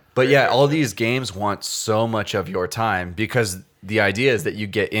 But yeah, all these games want so much of your time because the idea is that you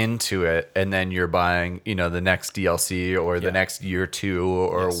get into it and then you're buying, the next DLC or the next year 2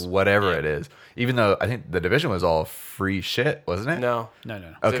 or whatever it is. Even though I think the Division was all free shit, wasn't it? no. no.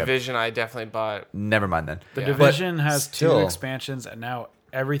 Okay. Division, I definitely bought. Never mind then. The Yeah. Division But has still- 2 expansions and now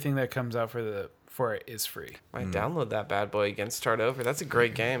everything that comes out for it is free. Might download that bad boy again. Start over. That's a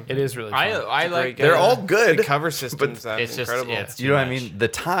great game. It is really fun. I It's a like great They're game. all good, The cover systems, that's it's just- incredible. yeah, it's You know what I too much. mean? The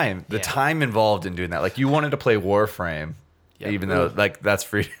time Yeah. involved in doing that. Like you wanted to play Warframe, even though like that's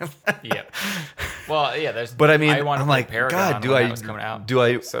free. Yep. Well, yeah. There's. But I mean, wanted to I'm play like, Paragon God, when that was coming out. do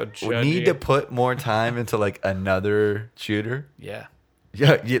I So need judgy. to put more time into like another shooter? Yeah.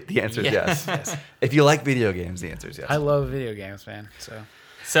 Yeah, the answer is Yeah. yes. If you like video games, the answer is yes. I love video games, man. So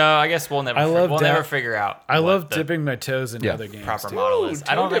So I guess we'll never. I love we'll dab- never figure out. I what love the dipping my toes in Yeah. other games. proper too. model Ooh, is.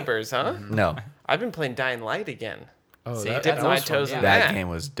 I don't Toe think. Dippers, huh? No, I've been playing Dying Light again. Oh, See, that, dipped that my was fun. toes in Yeah. that Yeah. game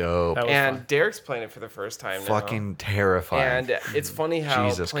was dope. That was And fun. Derek's playing it for the first time now. Fucking terrifying. And it's funny how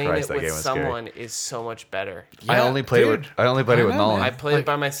Jesus playing Christ, it that with game was scary. someone is so much better. I Yeah, only played dude. it with I know, Nolan. I man. played Like- it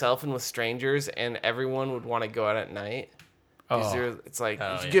by myself and with strangers, and everyone would want to go out at night. Oh. It's like,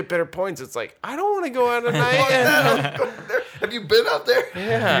 Oh, you yeah. get better points. It's like, I don't want to go out at night. Have you been out there?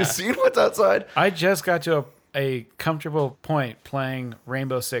 Yeah. Have you seen what's outside? I just got to a comfortable point playing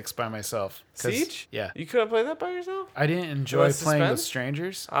Rainbow Six by myself. 'Cause- Siege? Yeah. You couldn't play that by yourself? I didn't enjoy Less playing with suspense?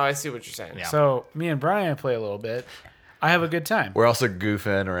 strangers. Oh, I see what you're saying. Yeah. So me and Brian play a little bit. I have a good time. We're also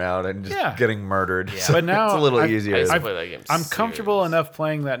goofing around and just Yeah. getting murdered. Yeah. So But now it's a little I've- easier. I used to I've- play that game. I'm comfortable serious. enough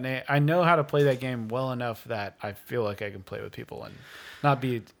playing that. I know how to play that game well enough that I feel like I can play with people and not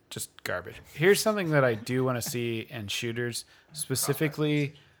be just garbage. Here's something that I do want to see in shooters,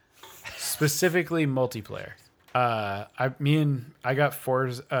 specifically multiplayer. I got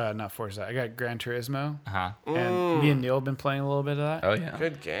not Forza. I got Gran Turismo, Uh-huh. and me and Neil have been playing a little bit of that. Oh yeah.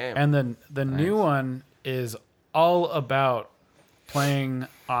 Good game. And then the new one is all about playing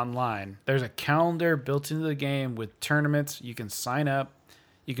online. There's a calendar built into the game with tournaments. You can sign up.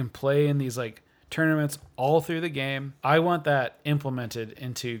 You can play in these like tournaments all through the game. I want that implemented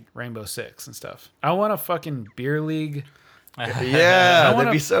into Rainbow Six and stuff. I want a fucking beer league. Yeah, wanna-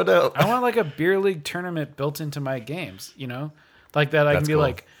 that'd be so dope. I want like a beer league tournament built into my games, like that. I That's can be cool.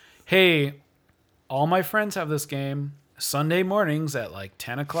 like, hey, all my friends have this game Sunday mornings at like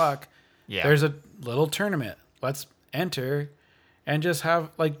 10 o'clock. Yeah. There's a little tournament. Let's enter and just have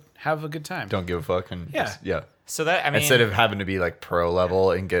a good time. Don't give a fuck and Yeah. yeah. So that I mean, Instead of having to be like pro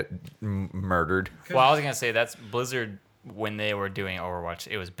level and get murdered. well, I was gonna say that's Blizzard when they were doing Overwatch.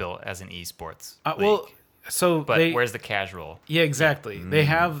 It was built as an esports. Well, league. so But they, where's the casual? yeah, exactly. They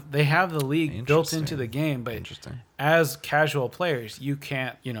have the league built into Interesting. the game, but Interesting. as casual players, you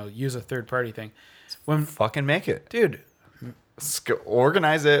can't, use a third party thing. When Fucking make it. dude,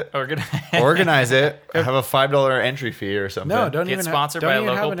 Organize it. Or good. Organize it. Have a $5 entry fee or something. no, don't Get even sponsored don't by a even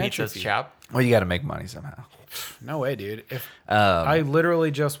have local an entry pizza fee. shop. Well, you got to make money somehow. No way, dude. If Um, I literally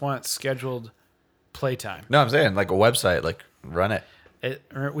just want scheduled playtime. No, I'm saying like a website, like run it.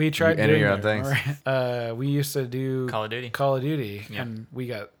 We tried enter doing your own it. things. We used to do Call of Duty. Call of Duty, Yeah. and we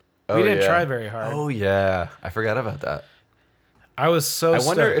didn't yeah. try very hard. Oh yeah, I forgot about that. I was so. I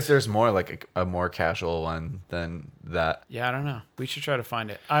wonder stoked. if there's more like a more casual one than that. Yeah, I don't know. We should try to find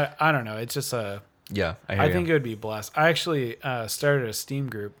it. I don't know. It's just a. Yeah, I hear I you. think it would be blessed. I actually started a Steam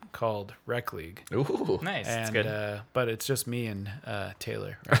group called Rec League, Ooh, Nice. That's and good. but it's just me and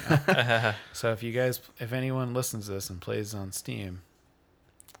Taylor right now. So if anyone listens to this and plays on Steam,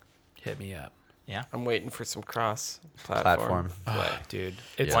 hit me up. Yeah. I'm waiting for some cross platform. play. Dude,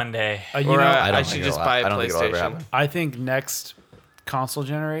 it's One day. you Or know, I don't I think should it'll just hap- buy a I don't think it'll ever PlayStation. happen. I think next console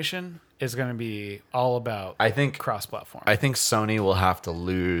generation is going to be all about I think cross-platform. I think Sony will have to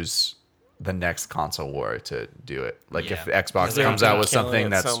lose the next console war to do it. Like if Yeah. Xbox they're comes out with killing something it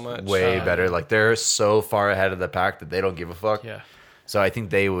that's so much. way better, like they're so far ahead of the pack that they don't give a fuck. Yeah. So I think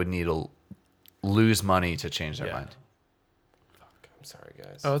they would need to lose money to change their Yeah. mind. I'm sorry,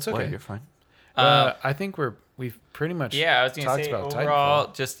 guys. Oh, it's What? okay. You're fine. I think we've pretty much Yeah, I was gonna talked say about overall,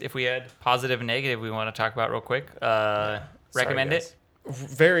 Titanfall. just if we had positive and negative, we want to talk about real quick. Recommend guys. it.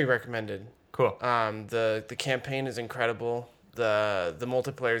 Very recommended. Cool. The campaign is incredible. The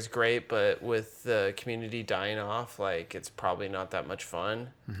multiplayer is great, but with the community dying off, like it's probably not that much fun.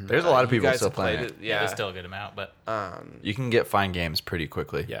 There's a lot of You people guys still have played playing it. Yeah, Yeah. there's still a good amount, but You can get fine games pretty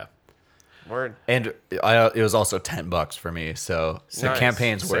quickly. Yeah. Word. And it was also $10 for me, so the Nice.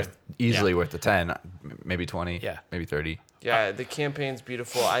 campaign's Same. easily Yeah. worth the 10, maybe 20, Yeah. maybe 30. Yeah, the campaign's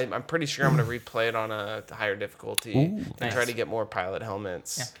beautiful. I'm pretty sure I'm gonna replay it on a higher difficulty and nice. try to get more pilot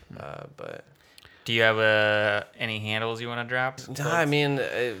helmets. But do you have any handles you want to drop? no, I mean,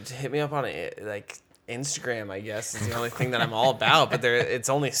 hit me up on like Instagram. I guess is the only thing that I'm all about. But it's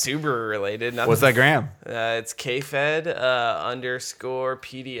only Subaru related. Nothing, What's that gram? It's KFed _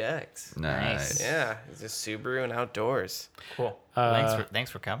 PDX. Nice. Yeah, it's just Subaru and outdoors. Cool.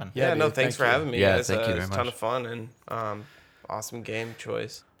 thanks for coming. Yeah, no, dude, thanks for thank you. having me. Yeah, guys. thank you very It's a ton much. of fun and awesome game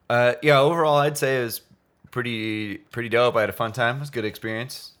choice. Yeah, overall, I'd say it was pretty dope. I had a fun time. It was a good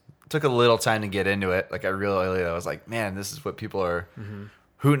experience. Took a little time to get into it. Like I was like, man, this is what people are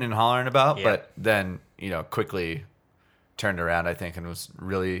hooting and hollering about. Yeah. But then, quickly turned around, I think, and was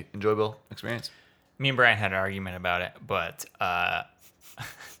really enjoyable experience. Me and Brian had an argument about it, but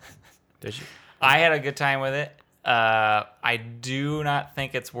Did you? I had a good time with it. I do not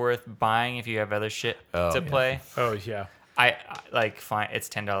think it's worth buying if you have other shit Oh, to yeah. play. Oh yeah. I like fine. It's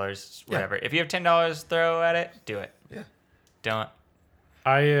 $10, whatever. If you have $10 throw at it, do it. Yeah. Don't.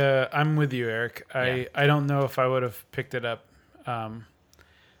 I'm with you, Eric. Yeah. I don't know if I would have picked it up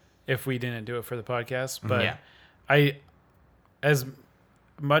if we didn't do it for the podcast, but Yeah. I as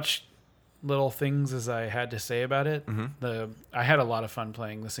much little things as I had to say about it, I had a lot of fun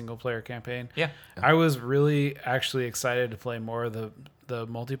playing the single player campaign. Yeah. I was really actually excited to play more of the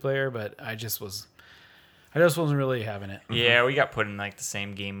multiplayer, but I just wasn't really having it. Yeah, we got put in like the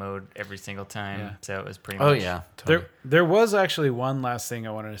same game mode every single time, Yeah. so it was pretty Oh, much. yeah. Totally. There was actually one last thing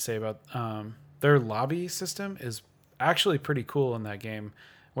I wanted to say about their lobby system is actually pretty cool in that game,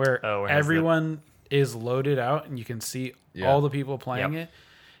 where Oh, it has everyone is loaded out and you can see Yeah. all the people playing Yep. it,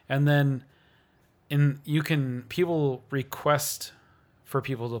 and then people request for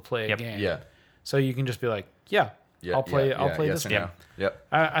people to play a Yep. game. Yeah. So you can just be like, yeah, I'll play yes this and game. no. Yep.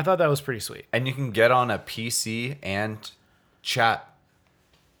 I thought that was pretty sweet. And you can get on a PC and chat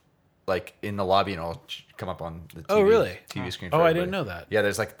like in the lobby, and it'll come up on the TV, Oh, really? TV screen. Oh, for I didn't everybody. know that. Yeah,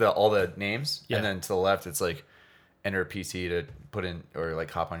 there's like all the names, Yeah. and then to the left, it's like enter a PC to put in, or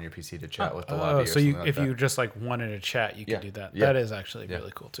like hop on your PC to chat with the Oh, lobby. Or so something like if that. you just like wanted to chat, you Yeah. could do that. Yeah. That is actually Yeah.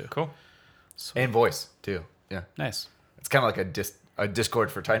 really cool too. Cool. and voice too. Yeah, Nice. it's kind of like a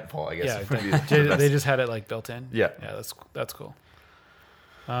Discord for Titanfall, I guess. Yeah, would be the they best. just had it like built in. Yeah. Yeah, that's cool.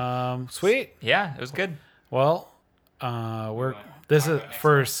 Sweet. Yeah, it was good. Well, this is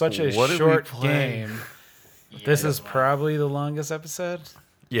for such a What did we short play? game. This is probably the longest episode.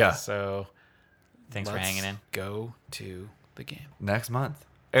 Yeah, So Thanks for let's hanging in. Go to the game. next month.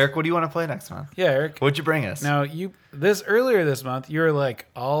 Eric, what do you want to play next month? Yeah, Eric. What'd you bring us? Now earlier this month you were like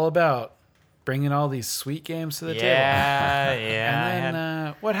all about bringing all these sweet games to the table. Yeah, yeah. And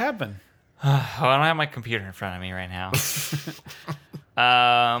then what happened? Well, I don't have my computer in front of me right now.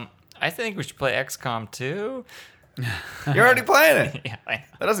 I think we should play XCOM 2. You're already playing it. Yeah, I know.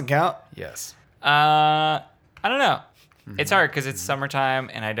 That doesn't count. Yes. I don't know. It's hard because it's summertime,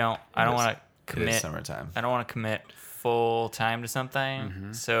 and I don't want to It is commit. summertime. I don't want to commit full time to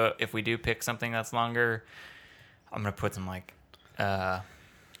something. So if we do pick something that's longer, I'm gonna put some like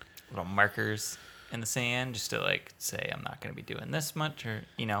little markers in the sand just to like say I'm not gonna be doing this much, or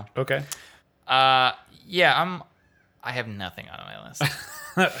Okay. Yeah, I have nothing on my list.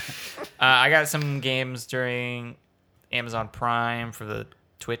 I got some games during Amazon Prime for the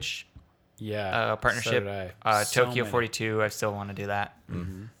Twitch Yeah. partnership. So did I. So Tokyo many. 42. I still want to do that.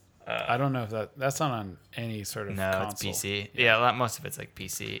 I don't know if that's not on any sort of No, console. it's PC. Yeah, most of it's like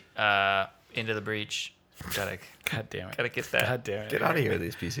PC. Into the Breach. Gotta God damn it. get that. God damn it. Get out of here with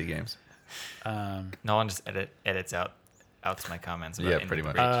these PC games. Nolan just edits out my comments. About Yeah, Into pretty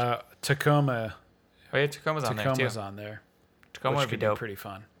the much. Breach. Tacoma. Oh yeah, Tacoma's on there Tacoma's too. on there. Tacoma Which would be could be dope. pretty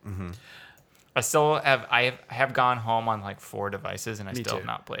fun. I still have. I have gone home on like 4 devices, and I Me still too. have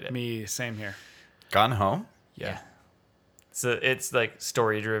not played it. Me, same here. Gone Home? Yeah. So it's like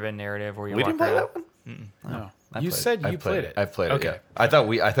story driven narrative where you We walk didn't play around. that one? No. I You played said you I've played it. I've played it. Okay. Yeah. I thought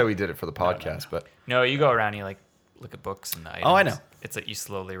we did it for the podcast, but No, you go around. You like look at books and the items. Oh, I know. It's like you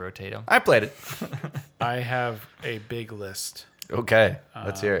slowly rotate them. I played it. I have a big list. Okay,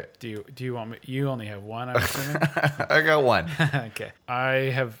 let's hear it. Do you want me? You only have one, I'm assuming. I got one. Okay.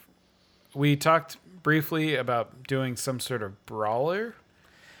 We talked briefly about doing some sort of brawler.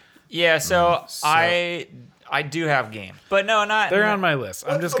 Yeah, so, So- I do have games, but no, not. They're on my list.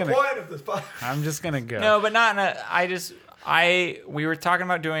 I'm just gonna of this podcast? I'm just gonna go. No, but not in a. We were talking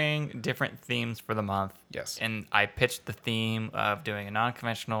about doing different themes for the month. Yes. And I pitched the theme of doing a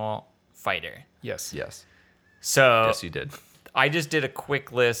non-conventional fighter. Yes. Yes. So Yes, you did. I just did a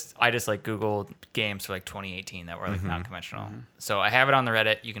quick list. I just like Googled games for like 2018 that were like non-conventional. So I have it on the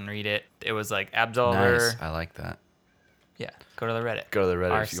Reddit. You can read it. It was like Absolver. Nice. I like that. Yeah, go to the Reddit. Go to the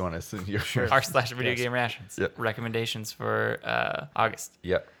Reddit R- if you want to send your r/video Yes. game rations. Yep. Recommendations for August.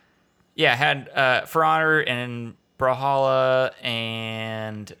 Yep. Yeah, I had For Honor and Brawlhalla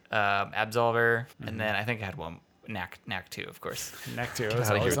and Absolver, and then I think I had one Knack 2, of course. Knack 2 is Outta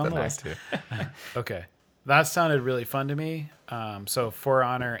here always with on the the Knack list. too. Okay. That sounded really fun to me. So For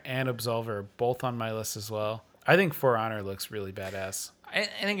Honor and Absolver are both on my list as well. I think For Honor looks really badass. I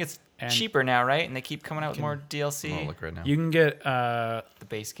think it's And- cheaper now, right? And they keep coming out with more DLC. I'll look right now. You can get The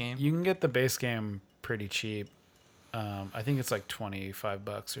base game. the base game pretty cheap. I think it's like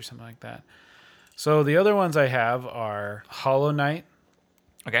 $25 or something like that. So the other ones I have are Hollow Knight.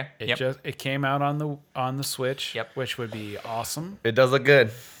 Okay. Yep. It came out on the Switch, Yep. which would be awesome. It does look good.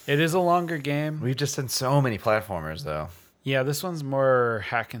 It is a longer game. We've just done so many platformers though. Yeah, this one's more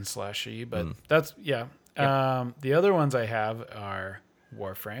hack and slashy, but that's yeah. The other ones I have are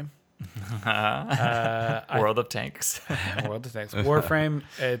Warframe. World of Tanks. World of Tanks. Warframe.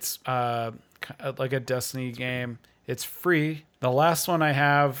 It's like a Destiny game. It's free. The last one I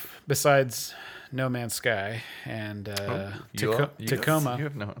have, besides No Man's Sky and Tacoma, You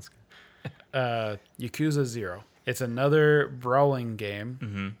have no one's. Yakuza 0. It's another brawling game.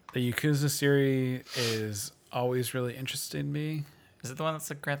 Mm-hmm. The Yakuza series is always really interested in me. Is it the one that's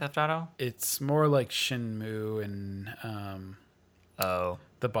like Grand Theft Auto? It's more like Shenmue and Oh,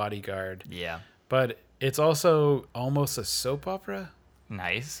 The Bodyguard, yeah. but it's also almost a soap opera.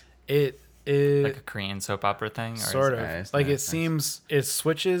 Nice. It Like a Korean soap opera thing? Or sort is of Nice, like nice, it nice. seems it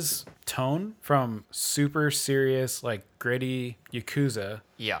switches tone from super serious like gritty Yakuza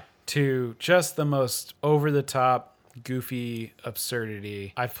Yeah. to just the most over the top goofy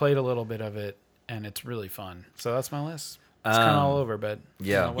absurdity. I've played a little bit of it and it's really fun. So that's my list. It's kind of all over, but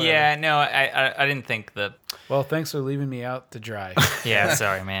yeah. whatever. Yeah, no, I didn't think the. Well, thanks for leaving me out to dry. Yeah,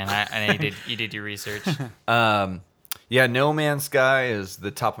 sorry, man. I know you did your research. Yeah, No Man's Sky is the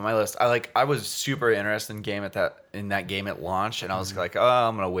top of my list. I was super interested in that game at launch, and I was like, oh,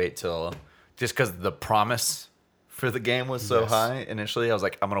 I'm gonna wait till just because the promise for the game was so Yes. high initially. I was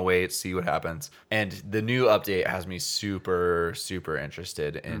like, I'm gonna wait, see what happens. And the new update has me super, super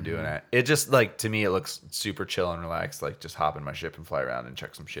interested in doing it. It just like to me, it looks super chill and relaxed. Like just hop in my ship and fly around and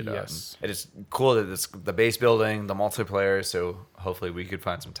check some shit out. Yes. And it's cool that it's the base building, the multiplayer. So hopefully we could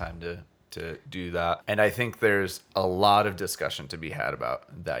find some time to do that. And I think there's a lot of discussion to be had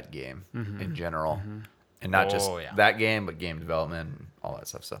about that game in general. And not just Oh, yeah. that game, but game development and all that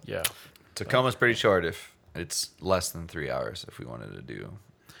stuff. So Yeah. Tacoma's pretty short if it's less than 3 hours if we wanted to do.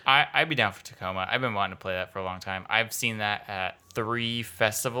 I'd be down for Tacoma. I've been wanting to play that for a long time. I've seen that at 3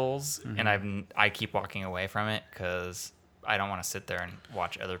 festivals, and I keep walking away from it because I don't want to sit there and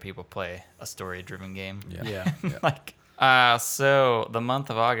watch other people play a story-driven game. Yeah. Like, so the month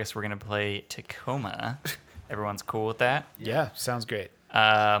of August, we're gonna play Tacoma. Everyone's cool with that. Yeah. Sounds great.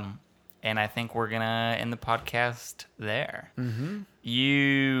 And I think we're gonna end the podcast there.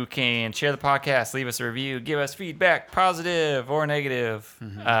 You can share the podcast, leave us a review, give us feedback, positive or negative.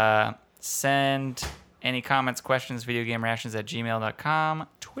 Send any comments, questions, videogamerations@gmail.com,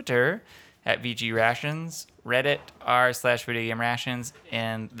 Twitter @VGRations, Reddit r/videogamerations,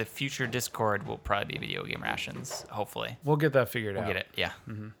 and the future Discord will probably be Video Game Rations, hopefully. We'll get that figured out. We'll get it, yeah.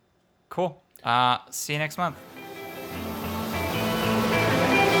 Cool. See you next month.